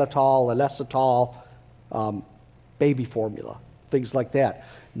 mannitol, inositol, baby formula, things like that.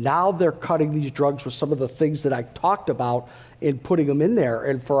 Now they're cutting these drugs with some of the things that I talked about and putting them in there.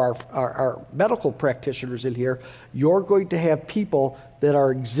 And for our medical practitioners in here, you're going to have people that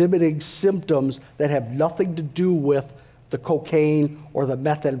are exhibiting symptoms that have nothing to do with the cocaine or the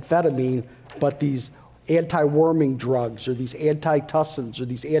methamphetamine, but these anti-worming drugs or these antitussins or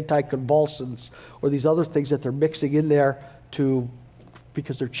these anticonvulsants or these other things that they're mixing in there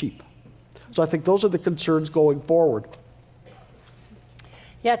because they're cheap. So I think those are the concerns going forward.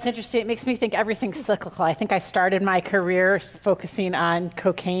 Yeah, it's interesting. It makes me think everything's cyclical. I think I started my career focusing on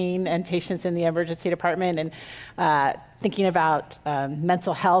cocaine and patients in the emergency department and thinking about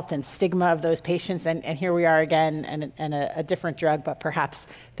mental health and stigma of those patients. And here we are again, and a different drug, but perhaps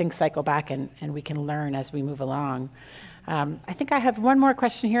things cycle back and we can learn as we move along. I think I have one more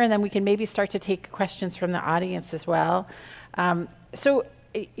question here, and then we can maybe start to take questions from the audience as well.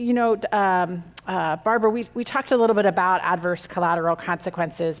 Barbara, we talked a little bit about adverse collateral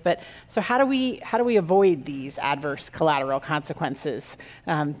consequences, but so how do we avoid these adverse collateral consequences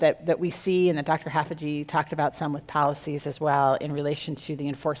that we see, and that Dr. Haffajee talked about some with policies as well in relation to the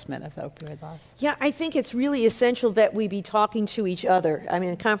enforcement of the opioid laws? Yeah, I think it's really essential that we be talking to each other. I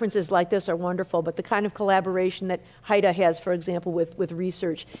mean, conferences like this are wonderful, but the kind of collaboration that HIDTA has, for example, with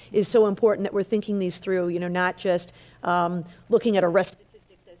research is so important that we're thinking these through, not just looking at arrest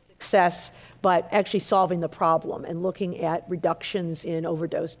statistics as success, but actually solving the problem and looking at reductions in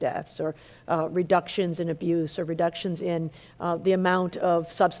overdose deaths or reductions in abuse or reductions in the amount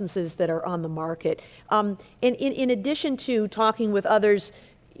of substances that are on the market. And in addition to talking with others,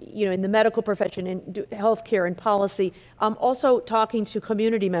 in the medical profession, in healthcare and policy, also talking to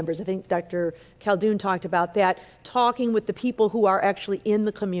community members. I think Dr. Khaldoun talked about that, talking with the people who are actually in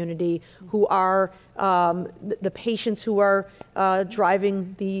the community, who are the patients who are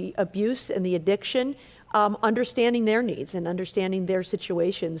driving the abuse and the addiction, understanding their needs and understanding their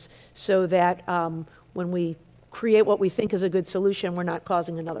situations so that when we create what we think is a good solution, we're not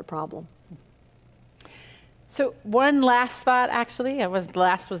causing another problem. So one last thought, actually,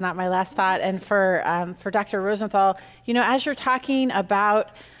 last was not my last thought, and for Dr. Rosenthal, as you're talking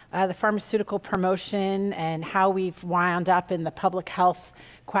about the pharmaceutical promotion and how we've wound up in the public health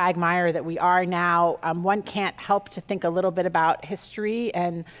quagmire that we are now, one can't help to think a little bit about history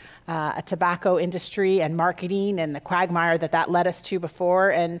and a tobacco industry and marketing and the quagmire that led us to before.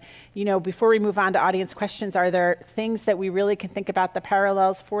 And, before we move on to audience questions, are there things that we really can think about the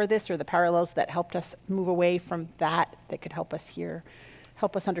parallels for this or the parallels that helped us move away from that could help us here,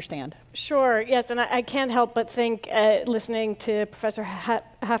 help us understand? Sure, yes, and I can't help but think, listening to Professor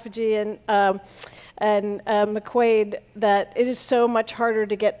Haffajee and McQuade, that it is so much harder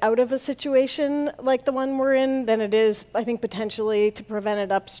to get out of a situation like the one we're in than it is, I think, potentially to prevent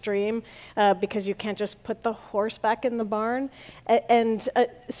it upstream, because you can't just put the horse back in the barn.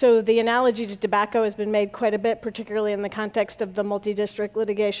 So the analogy to tobacco has been made quite a bit, particularly in the context of the multi-district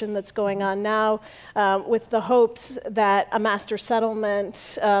litigation that's going on now, with the hopes that a master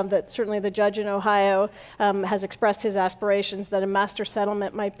settlement, that certainly the judge in Ohio has expressed his aspirations that a master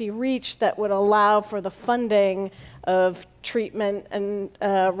settlement might be reached that would allow for the funding of treatment and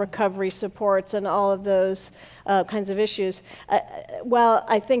recovery supports and all of those kinds of issues. Well,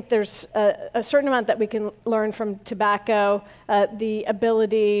 I think there's a certain amount that we can learn from tobacco, the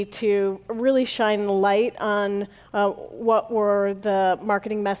ability to really shine light on what were the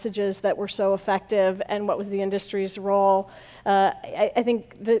marketing messages that were so effective and what was the industry's role. I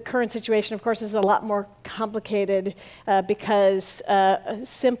think the current situation, of course, is a lot more complicated because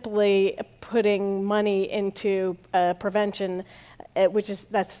simply putting money into prevention,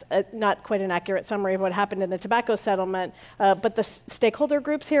 that's not quite an accurate summary of what happened in the tobacco settlement, but the stakeholder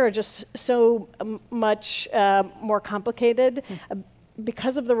groups here are just so much more complicated.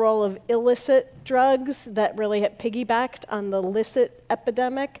 Because of the role of illicit drugs that really had piggybacked on the licit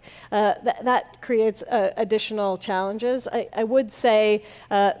epidemic, that creates additional challenges. I would say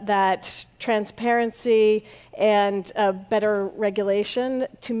that transparency and better regulation,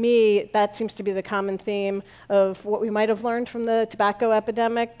 to me, that seems to be the common theme of what we might have learned from the tobacco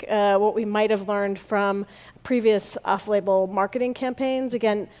epidemic, what we might have learned from previous off-label marketing campaigns.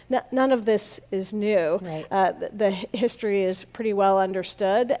 Again, none of this is new. Right. The history is pretty well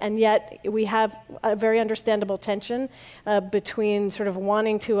understood, and yet we have a very understandable tension between sort of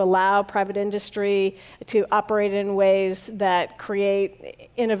wanting to allow private industry to operate in ways that create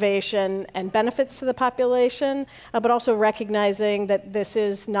innovation and benefits to the population, but also recognizing that this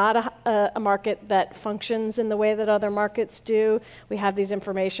is not a market that functions in the way that other markets do. We have these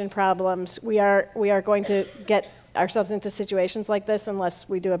information problems. We are going to get ourselves into situations like this unless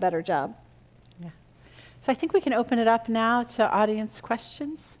we do a better job. Yeah. So I think we can open it up now to audience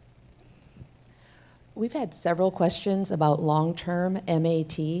questions. We've had several questions about long-term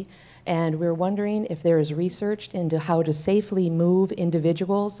MAT, and we're wondering if there is research into how to safely move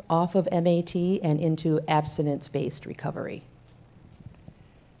individuals off of MAT and into abstinence-based recovery.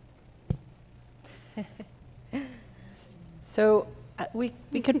 So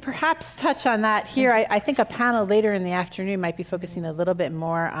we could perhaps touch on that here. I think a panel later in the afternoon might be focusing a little bit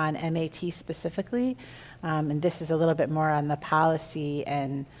more on MAT specifically, and this is a little bit more on the policy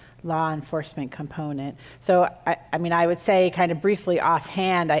and law enforcement component. So, I mean, I would say kind of briefly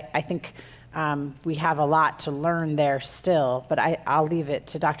offhand, I think we have a lot to learn there still, but I'll leave it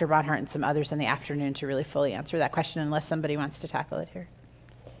to Dr. Bonhart and some others in the afternoon to really fully answer that question unless somebody wants to tackle it here.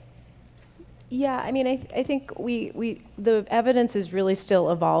 Yeah, I mean, I think the evidence is really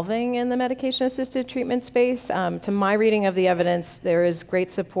still evolving in the medication-assisted treatment space. To my reading of the evidence, there is great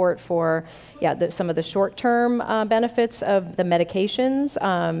support for, some of the short-term benefits of the medications.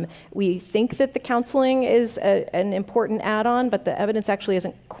 We think that the counseling is an important add-on, but the evidence actually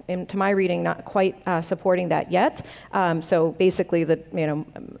isn't, to my reading, not quite supporting that yet. So basically,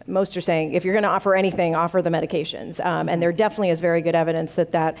 most are saying if you're going to offer anything, offer the medications, and there definitely is very good evidence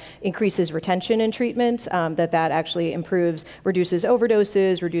that increases retention in treatment, that actually reduces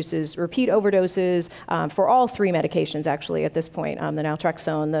overdoses, reduces repeat overdoses for all three medications actually at this point, the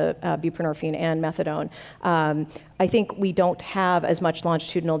naltrexone, the buprenorphine, and methadone. I think we don't have as much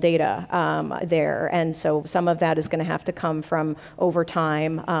longitudinal data there, and so some of that is going to have to come from over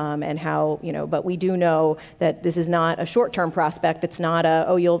time and how, but we do know that this is not a short-term prospect. It's not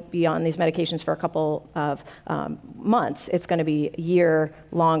you'll be on these medications for a couple of months. It's going to be a year,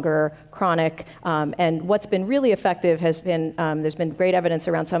 longer, chronic, and what's been really effective has been, there's been great evidence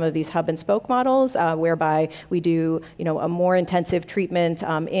around some of these hub and spoke models whereby we do, a more intensive treatment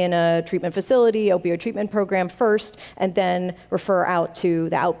in a treatment facility, opioid treatment program first, and then refer out to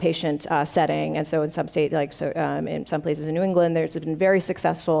the outpatient setting. And so in some states, in some places in New England, it's been very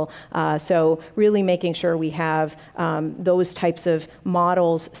successful. So really making sure we have those types of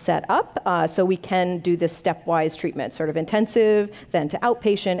models set up so we can do this stepwise treatment, sort of intensive, then to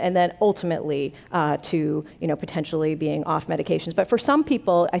outpatient, and then ultimately to potentially being off medications. But for some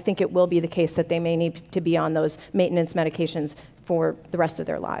people, I think it will be the case that they may need to be on those maintenance medications for the rest of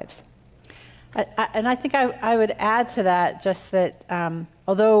their lives. And I think I would add to that just that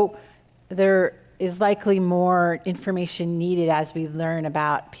although there is likely more information needed as we learn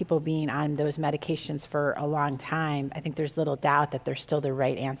about people being on those medications for a long time, I think there's little doubt that they're still the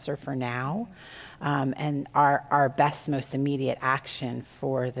right answer for now and our best, most immediate action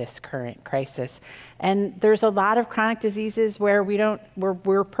for this current crisis. And there's a lot of chronic diseases where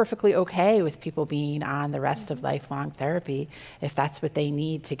we're perfectly okay with people being on the rest of lifelong therapy if that's what they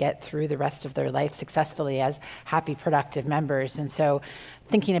need to get through the rest of their life successfully as happy, productive members. And so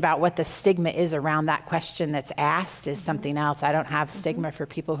thinking about what the stigma is around that question that's asked is something else. I don't have stigma for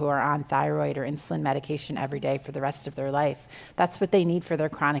people who are on thyroid or insulin medication every day for the rest of their life. That's what they need for their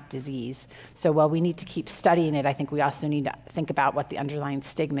chronic disease. So while we need to keep studying it, I think we also need to think about what the underlying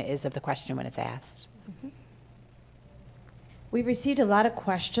stigma is of the question when it's asked. We've received a lot of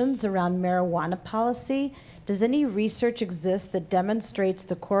questions around marijuana policy. Does any research exist that demonstrates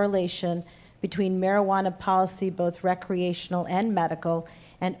the correlation between marijuana policy, both recreational and medical,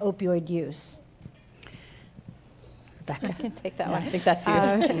 and opioid use? Becca. I can take that one. I think that's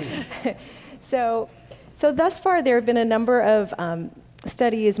you. So thus far, there have been a number of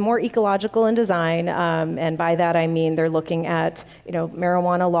studies more ecological in design, and by that I mean they're looking at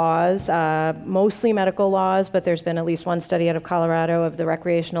marijuana laws, mostly medical laws, but there's been at least one study out of Colorado of the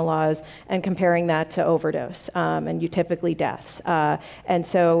recreational laws and comparing that to overdose and typically deaths. And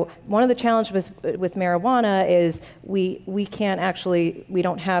so one of the challenges with marijuana is we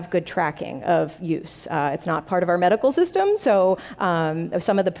don't have good tracking of use. It's not part of our medical system, so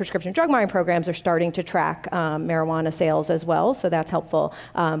some of the prescription drug monitoring programs are starting to track marijuana sales as well, so that's helpful.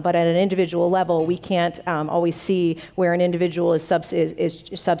 But at an individual level, we can't always see where an individual is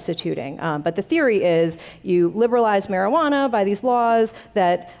substituting. But the theory is you liberalize marijuana by these laws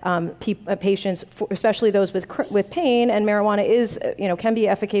that patients, especially those with pain, and marijuana can be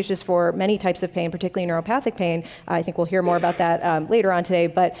efficacious for many types of pain, particularly neuropathic pain. I think we'll hear more about that later on today.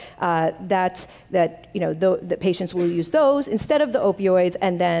 But the patients will use those instead of the opioids,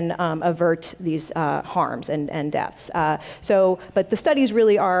 and then avert these harms and deaths. But the studies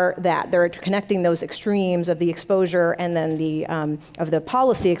really are that. They're connecting those extremes of the exposure and then of the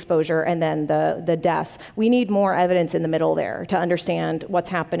policy exposure and then the deaths. We need more evidence in the middle there to understand what's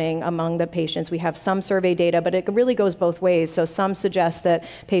happening among the patients. We have some survey data, but it really goes both ways. So some suggest that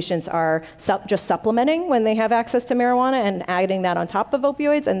patients are just supplementing when they have access to marijuana and adding that on top of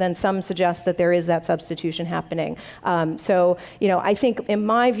opioids, and then some suggest that there is that substitution happening. So, I think in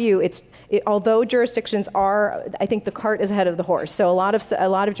my view, although jurisdictions are, I think the cart is ahead of the horse. So a lot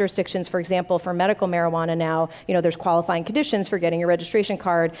of jurisdictions, for example, for medical marijuana now, there's qualifying conditions for getting your registration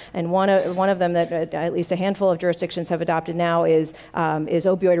card, and one of them that at least a handful of jurisdictions have adopted now is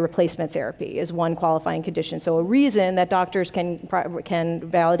opioid replacement therapy is one qualifying condition. So a reason that doctors can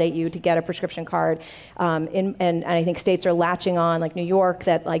validate you to get a prescription card, and I think states are latching on, like New York,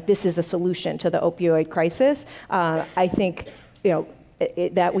 that like this is a solution to the opioid crisis. I think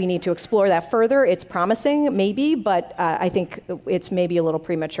that we need to explore that further. It's promising, maybe, but I think it's maybe a little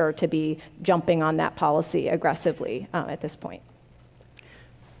premature to be jumping on that policy aggressively at this point.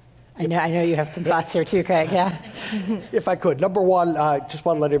 I know you have some thoughts here too, Craig, yeah. If I could, number one, I just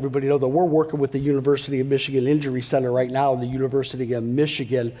want to let everybody know that we're working with the University of Michigan Injury Center right now and the University of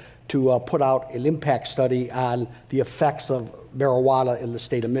Michigan to put out an impact study on the effects of marijuana in the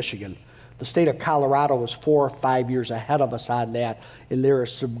state of Michigan. The state of Colorado is 4 or 5 years ahead of us on that, and there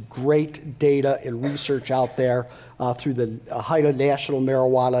is some great data and research out there through the HIDTA National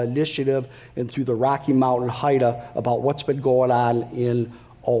Marijuana Initiative and through the Rocky Mountain HIDTA about what's been going on in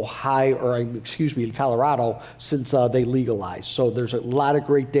in Colorado since they legalized. So there's a lot of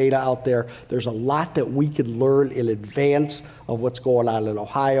great data out there. There's a lot that we can learn in advance of what's going on in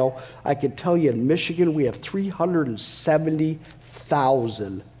Ohio. I can tell you in Michigan, we have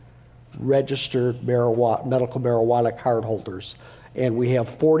 370,000 registered medical marijuana card holders, and we have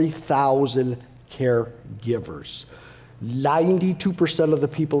 40,000 caregivers. 92% of the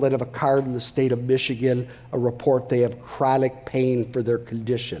people that have a card in the state of Michigan report they have chronic pain for their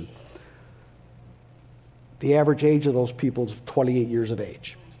condition. The average age of those people is 28 years of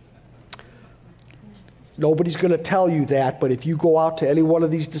age. Nobody's going to tell you that, but if you go out to any one of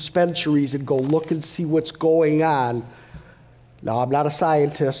these dispensaries and go look and see what's going on, now, I'm not a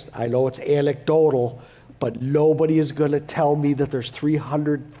scientist. I know it's anecdotal, but nobody is going to tell me that there's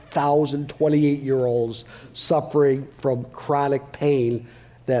 300,000 28-year-olds suffering from chronic pain,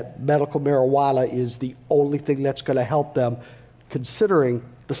 that medical marijuana is the only thing that's going to help them, considering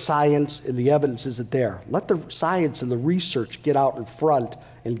the science and the evidence isn't there. Let the science and the research get out in front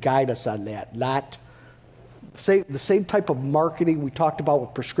and guide us on that, not say the same type of marketing we talked about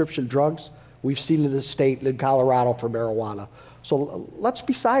with prescription drugs we've seen in this state and in Colorado for marijuana. So let's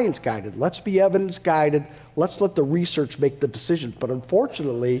be science guided, let's be evidence guided, let's let the research make the decisions. But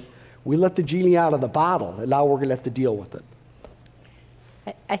unfortunately, we let the genie out of the bottle, and now we're going to have to deal with it.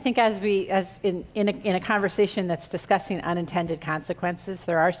 I think as in a conversation that's discussing unintended consequences,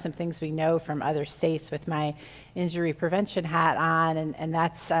 there are some things we know from other states, with my injury prevention hat on, and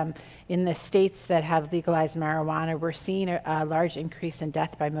that's in the states that have legalized marijuana, we're seeing a large increase in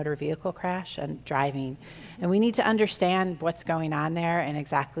death by motor vehicle crash and driving. And we need to understand what's going on there and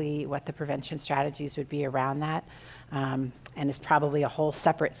exactly what the prevention strategies would be around that. And it's probably a whole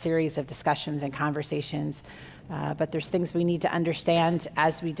separate series of discussions and conversations. But there's things we need to understand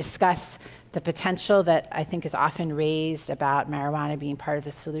as we discuss the potential that I think is often raised about marijuana being part of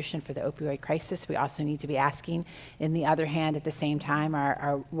the solution for the opioid crisis. We also need to be asking, in the other hand, at the same time,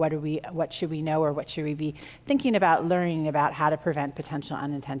 what should we know, or what should we be thinking about learning about how to prevent potential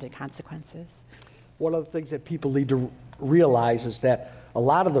unintended consequences? One of the things that people need to realize is that a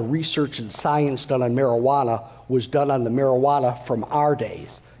lot of the research and science done on marijuana was done on the marijuana from our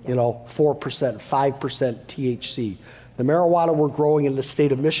days. 4%, 5% THC. The marijuana we're growing in the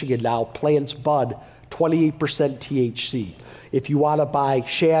state of Michigan now, plants bud, 28% THC. If you want to buy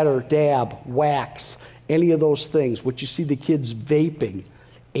shatter, dab, wax, any of those things, what you see the kids vaping,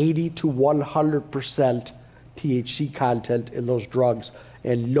 80 to 100% THC content in those drugs,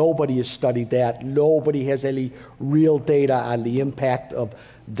 and nobody has studied that. Nobody has any real data on the impact of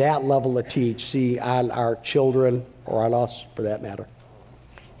that level of THC on our children, or on us, for that matter.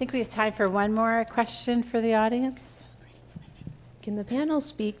 I think we have time for one more question for the audience. Can the panel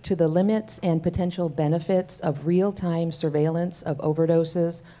speak to the limits and potential benefits of real-time surveillance of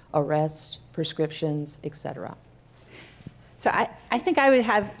overdoses, arrests, prescriptions, etc.? So I think I would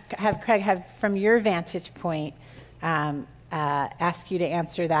have Craig, from your vantage point, ask you to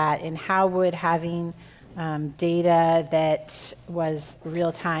answer that, and how would having data that was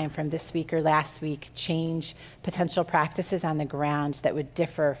real time from this week or last week change potential practices on the ground that would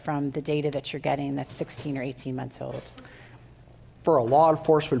differ from the data that you're getting that's 16 or 18 months old? for a law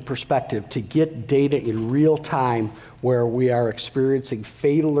enforcement perspective, to get data in real time where we are experiencing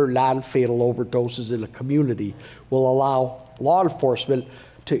fatal or non-fatal overdoses in a community will allow law enforcement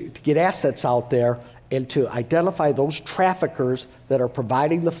to get assets out there and to identify those traffickers that are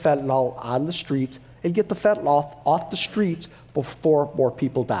providing the fentanyl on the streets and get the fentanyl off the streets before more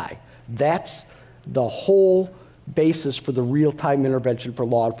people die. That's the whole basis for the real-time intervention for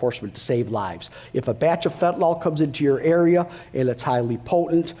law enforcement to save lives. If a batch of fentanyl comes into your area and it's highly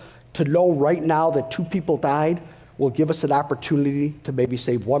potent, to know right now that 2 people died will give us an opportunity to maybe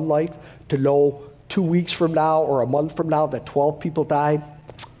save 1 life. To know 2 weeks from now or a month from now that 12 people died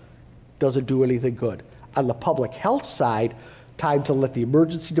doesn't do anything good. On the public health side, time to let the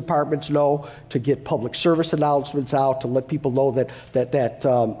emergency departments know, to get public service announcements out, to let people know that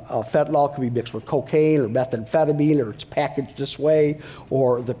fentanyl can be mixed with cocaine or methamphetamine, or it's packaged this way,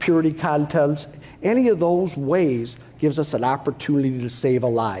 or the purity contents. Any of those ways gives us an opportunity to save a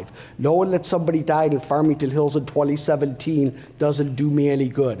life. Knowing that somebody died in Farmington Hills in 2017 doesn't do me any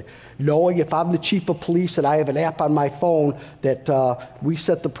good. Knowing if I'm the chief of police and I have an app on my phone that we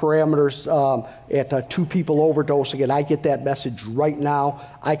set the parameters at 2 people overdosing and I get that message right now,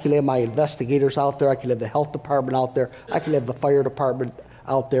 I can have my investigators out there, I can have the health department out there, I can have the fire department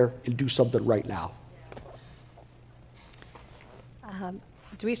out there and do something right now.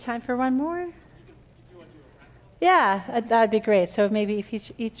 Do we have time for one more? Yeah, that'd be great. So maybe if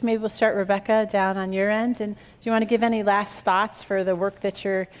each maybe we'll start, Rebecca, down on your end. And do you want to give any last thoughts for the work that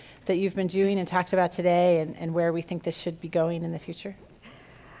you've been doing and talked about today, and where we think this should be going in the future?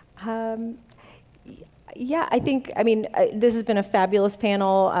 Yeah, I mean, this has been a fabulous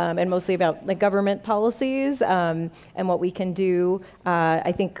panel, and mostly about like government policies and what we can do.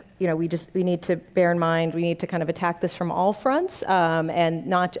 I think we need to bear in mind we need to kind of attack this from all fronts, and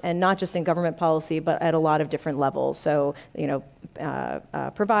not just in government policy, but at a lot of different levels. So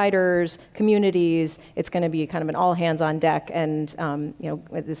providers, communities. It's going to be kind of an all hands on deck, and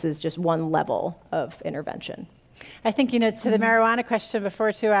this is just one level of intervention. I think, to the marijuana question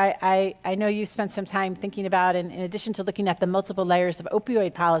before, too, I know you spent some time thinking about, in addition to looking at the multiple layers of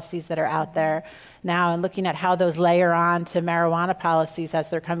opioid policies that are out there now and looking at how those layer on to marijuana policies as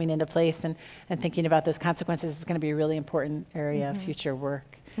they're coming into place and thinking about those consequences is going to be a really important area of future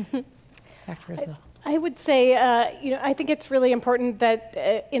work. Dr. Rosenthal. I would say, I think it's really important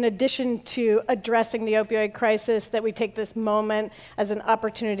that in addition to addressing the opioid crisis, that we take this moment as an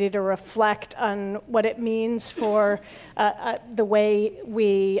opportunity to reflect on what it means for the way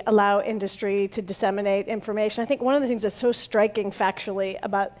we allow industry to disseminate information. I think one of the things that's so striking factually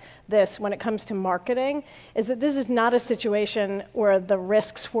about this when it comes to marketing is that this is not a situation where the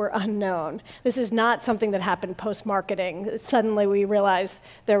risks were unknown. This is not something that happened post-marketing. Suddenly we realized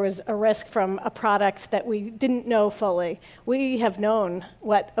there was a risk from a product that we didn't know fully. We have known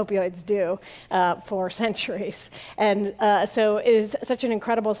what opioids do for centuries. And so it is such an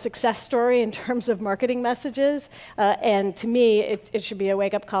incredible success story in terms of marketing messages. And to me, it should be a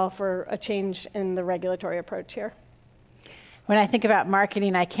wake-up call for a change in the regulatory approach here. When I think about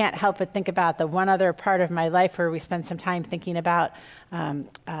marketing, I can't help but think about the one other part of my life where we spend some time thinking about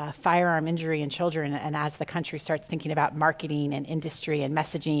firearm injury in children. And as the country starts thinking about marketing and industry and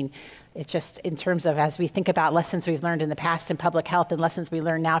messaging, it just, in terms of as we think about lessons we've learned in the past in public health and lessons we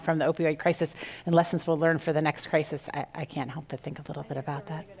learn now from the opioid crisis and lessons we'll learn for the next crisis, I can't help but think a little bit about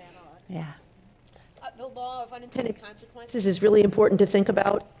that. Yeah. The law of unintended consequences is really important to think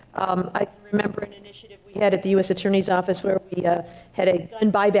about. I remember an initiative we had at the U.S. Attorney's Office where we had a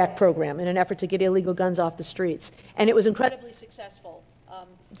gun buyback program in an effort to get illegal guns off the streets. And it was incredibly successful.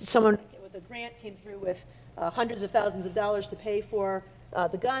 Someone with a grant came through with hundreds of thousands of dollars to pay for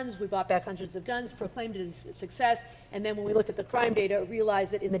the guns. We bought back hundreds of guns, proclaimed it as a success. And then when we looked at the crime data,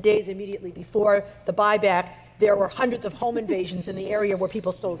 realized that in the days immediately before the buyback, there were hundreds of home invasions in the area where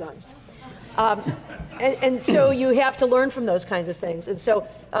people stole guns. And so you have to learn from those kinds of things. And so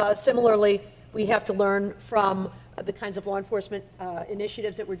similarly, we have to learn from the kinds of law enforcement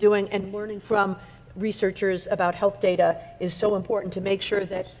initiatives that we're doing, and learning from researchers about health data is so important to make sure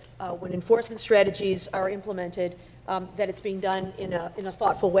that when enforcement strategies are implemented, that it's being done in a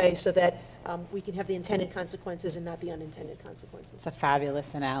thoughtful way so that we can have the intended consequences and not the unintended consequences. It's a fabulous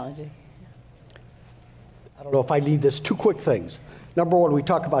analogy. I don't know if I need this. 2 quick things. Number one, we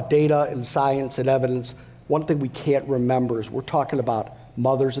talk about data and science and evidence. One thing we can't remember is we're talking about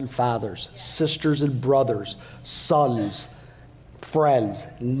mothers and fathers, sisters and brothers, sons, friends,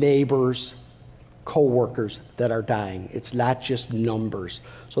 neighbors, co-workers that are dying. It's not just numbers.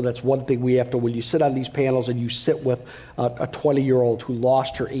 So that's one thing we have to, when you sit on these panels and you sit with a 20-year-old who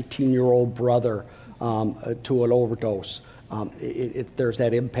lost her 18-year-old brother to an overdose, there's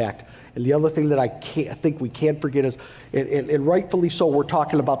that impact. And the other thing that I think we can't forget is, and rightfully so, we're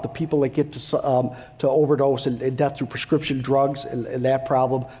talking about the people that get to overdose and death through prescription drugs and that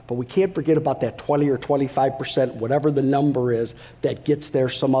problem, but we can't forget about that 20 or 25%, whatever the number is, that gets there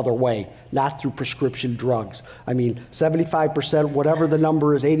some other way, not through prescription drugs. I mean, 75%, whatever the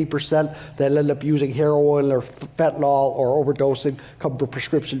number is, 80% that end up using heroin or fentanyl or overdosing come from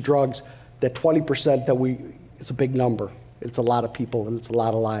prescription drugs. That 20% it's a big number. It's a lot of people and it's a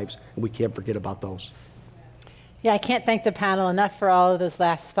lot of lives, and we can't forget about those. Yeah, I can't thank the panel enough for all of those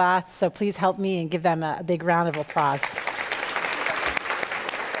last thoughts, so please help me and give them a big round of applause.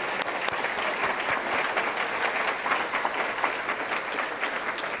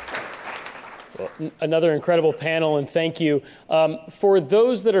 Well, another incredible panel, and thank you. For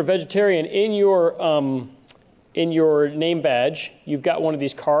those that are vegetarian, in your name badge, you've got one of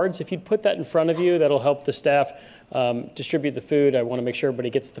these cards. If you'd put that in front of you, that'll help the staff distribute the food. I want to make sure everybody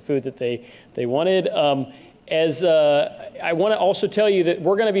gets the food that they wanted. I want to also tell you that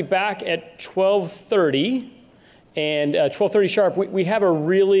we're going to be back at 12:30, and 12:30 sharp. We have a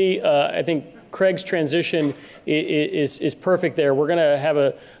really, I think Craig's transition is perfect there. We're going to have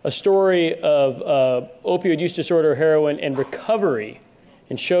a story of opioid use disorder, heroin, and recovery,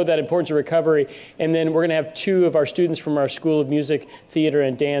 and show that importance of recovery. And then we're going to have two of our students from our School of Music, Theater,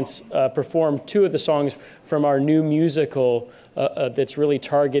 and Dance perform two of the songs from our new musical that's really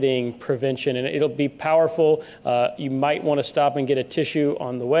targeting prevention. And it'll be powerful. You might want to stop and get a tissue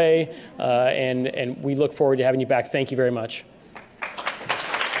on the way. And we look forward to having you back. Thank you very much.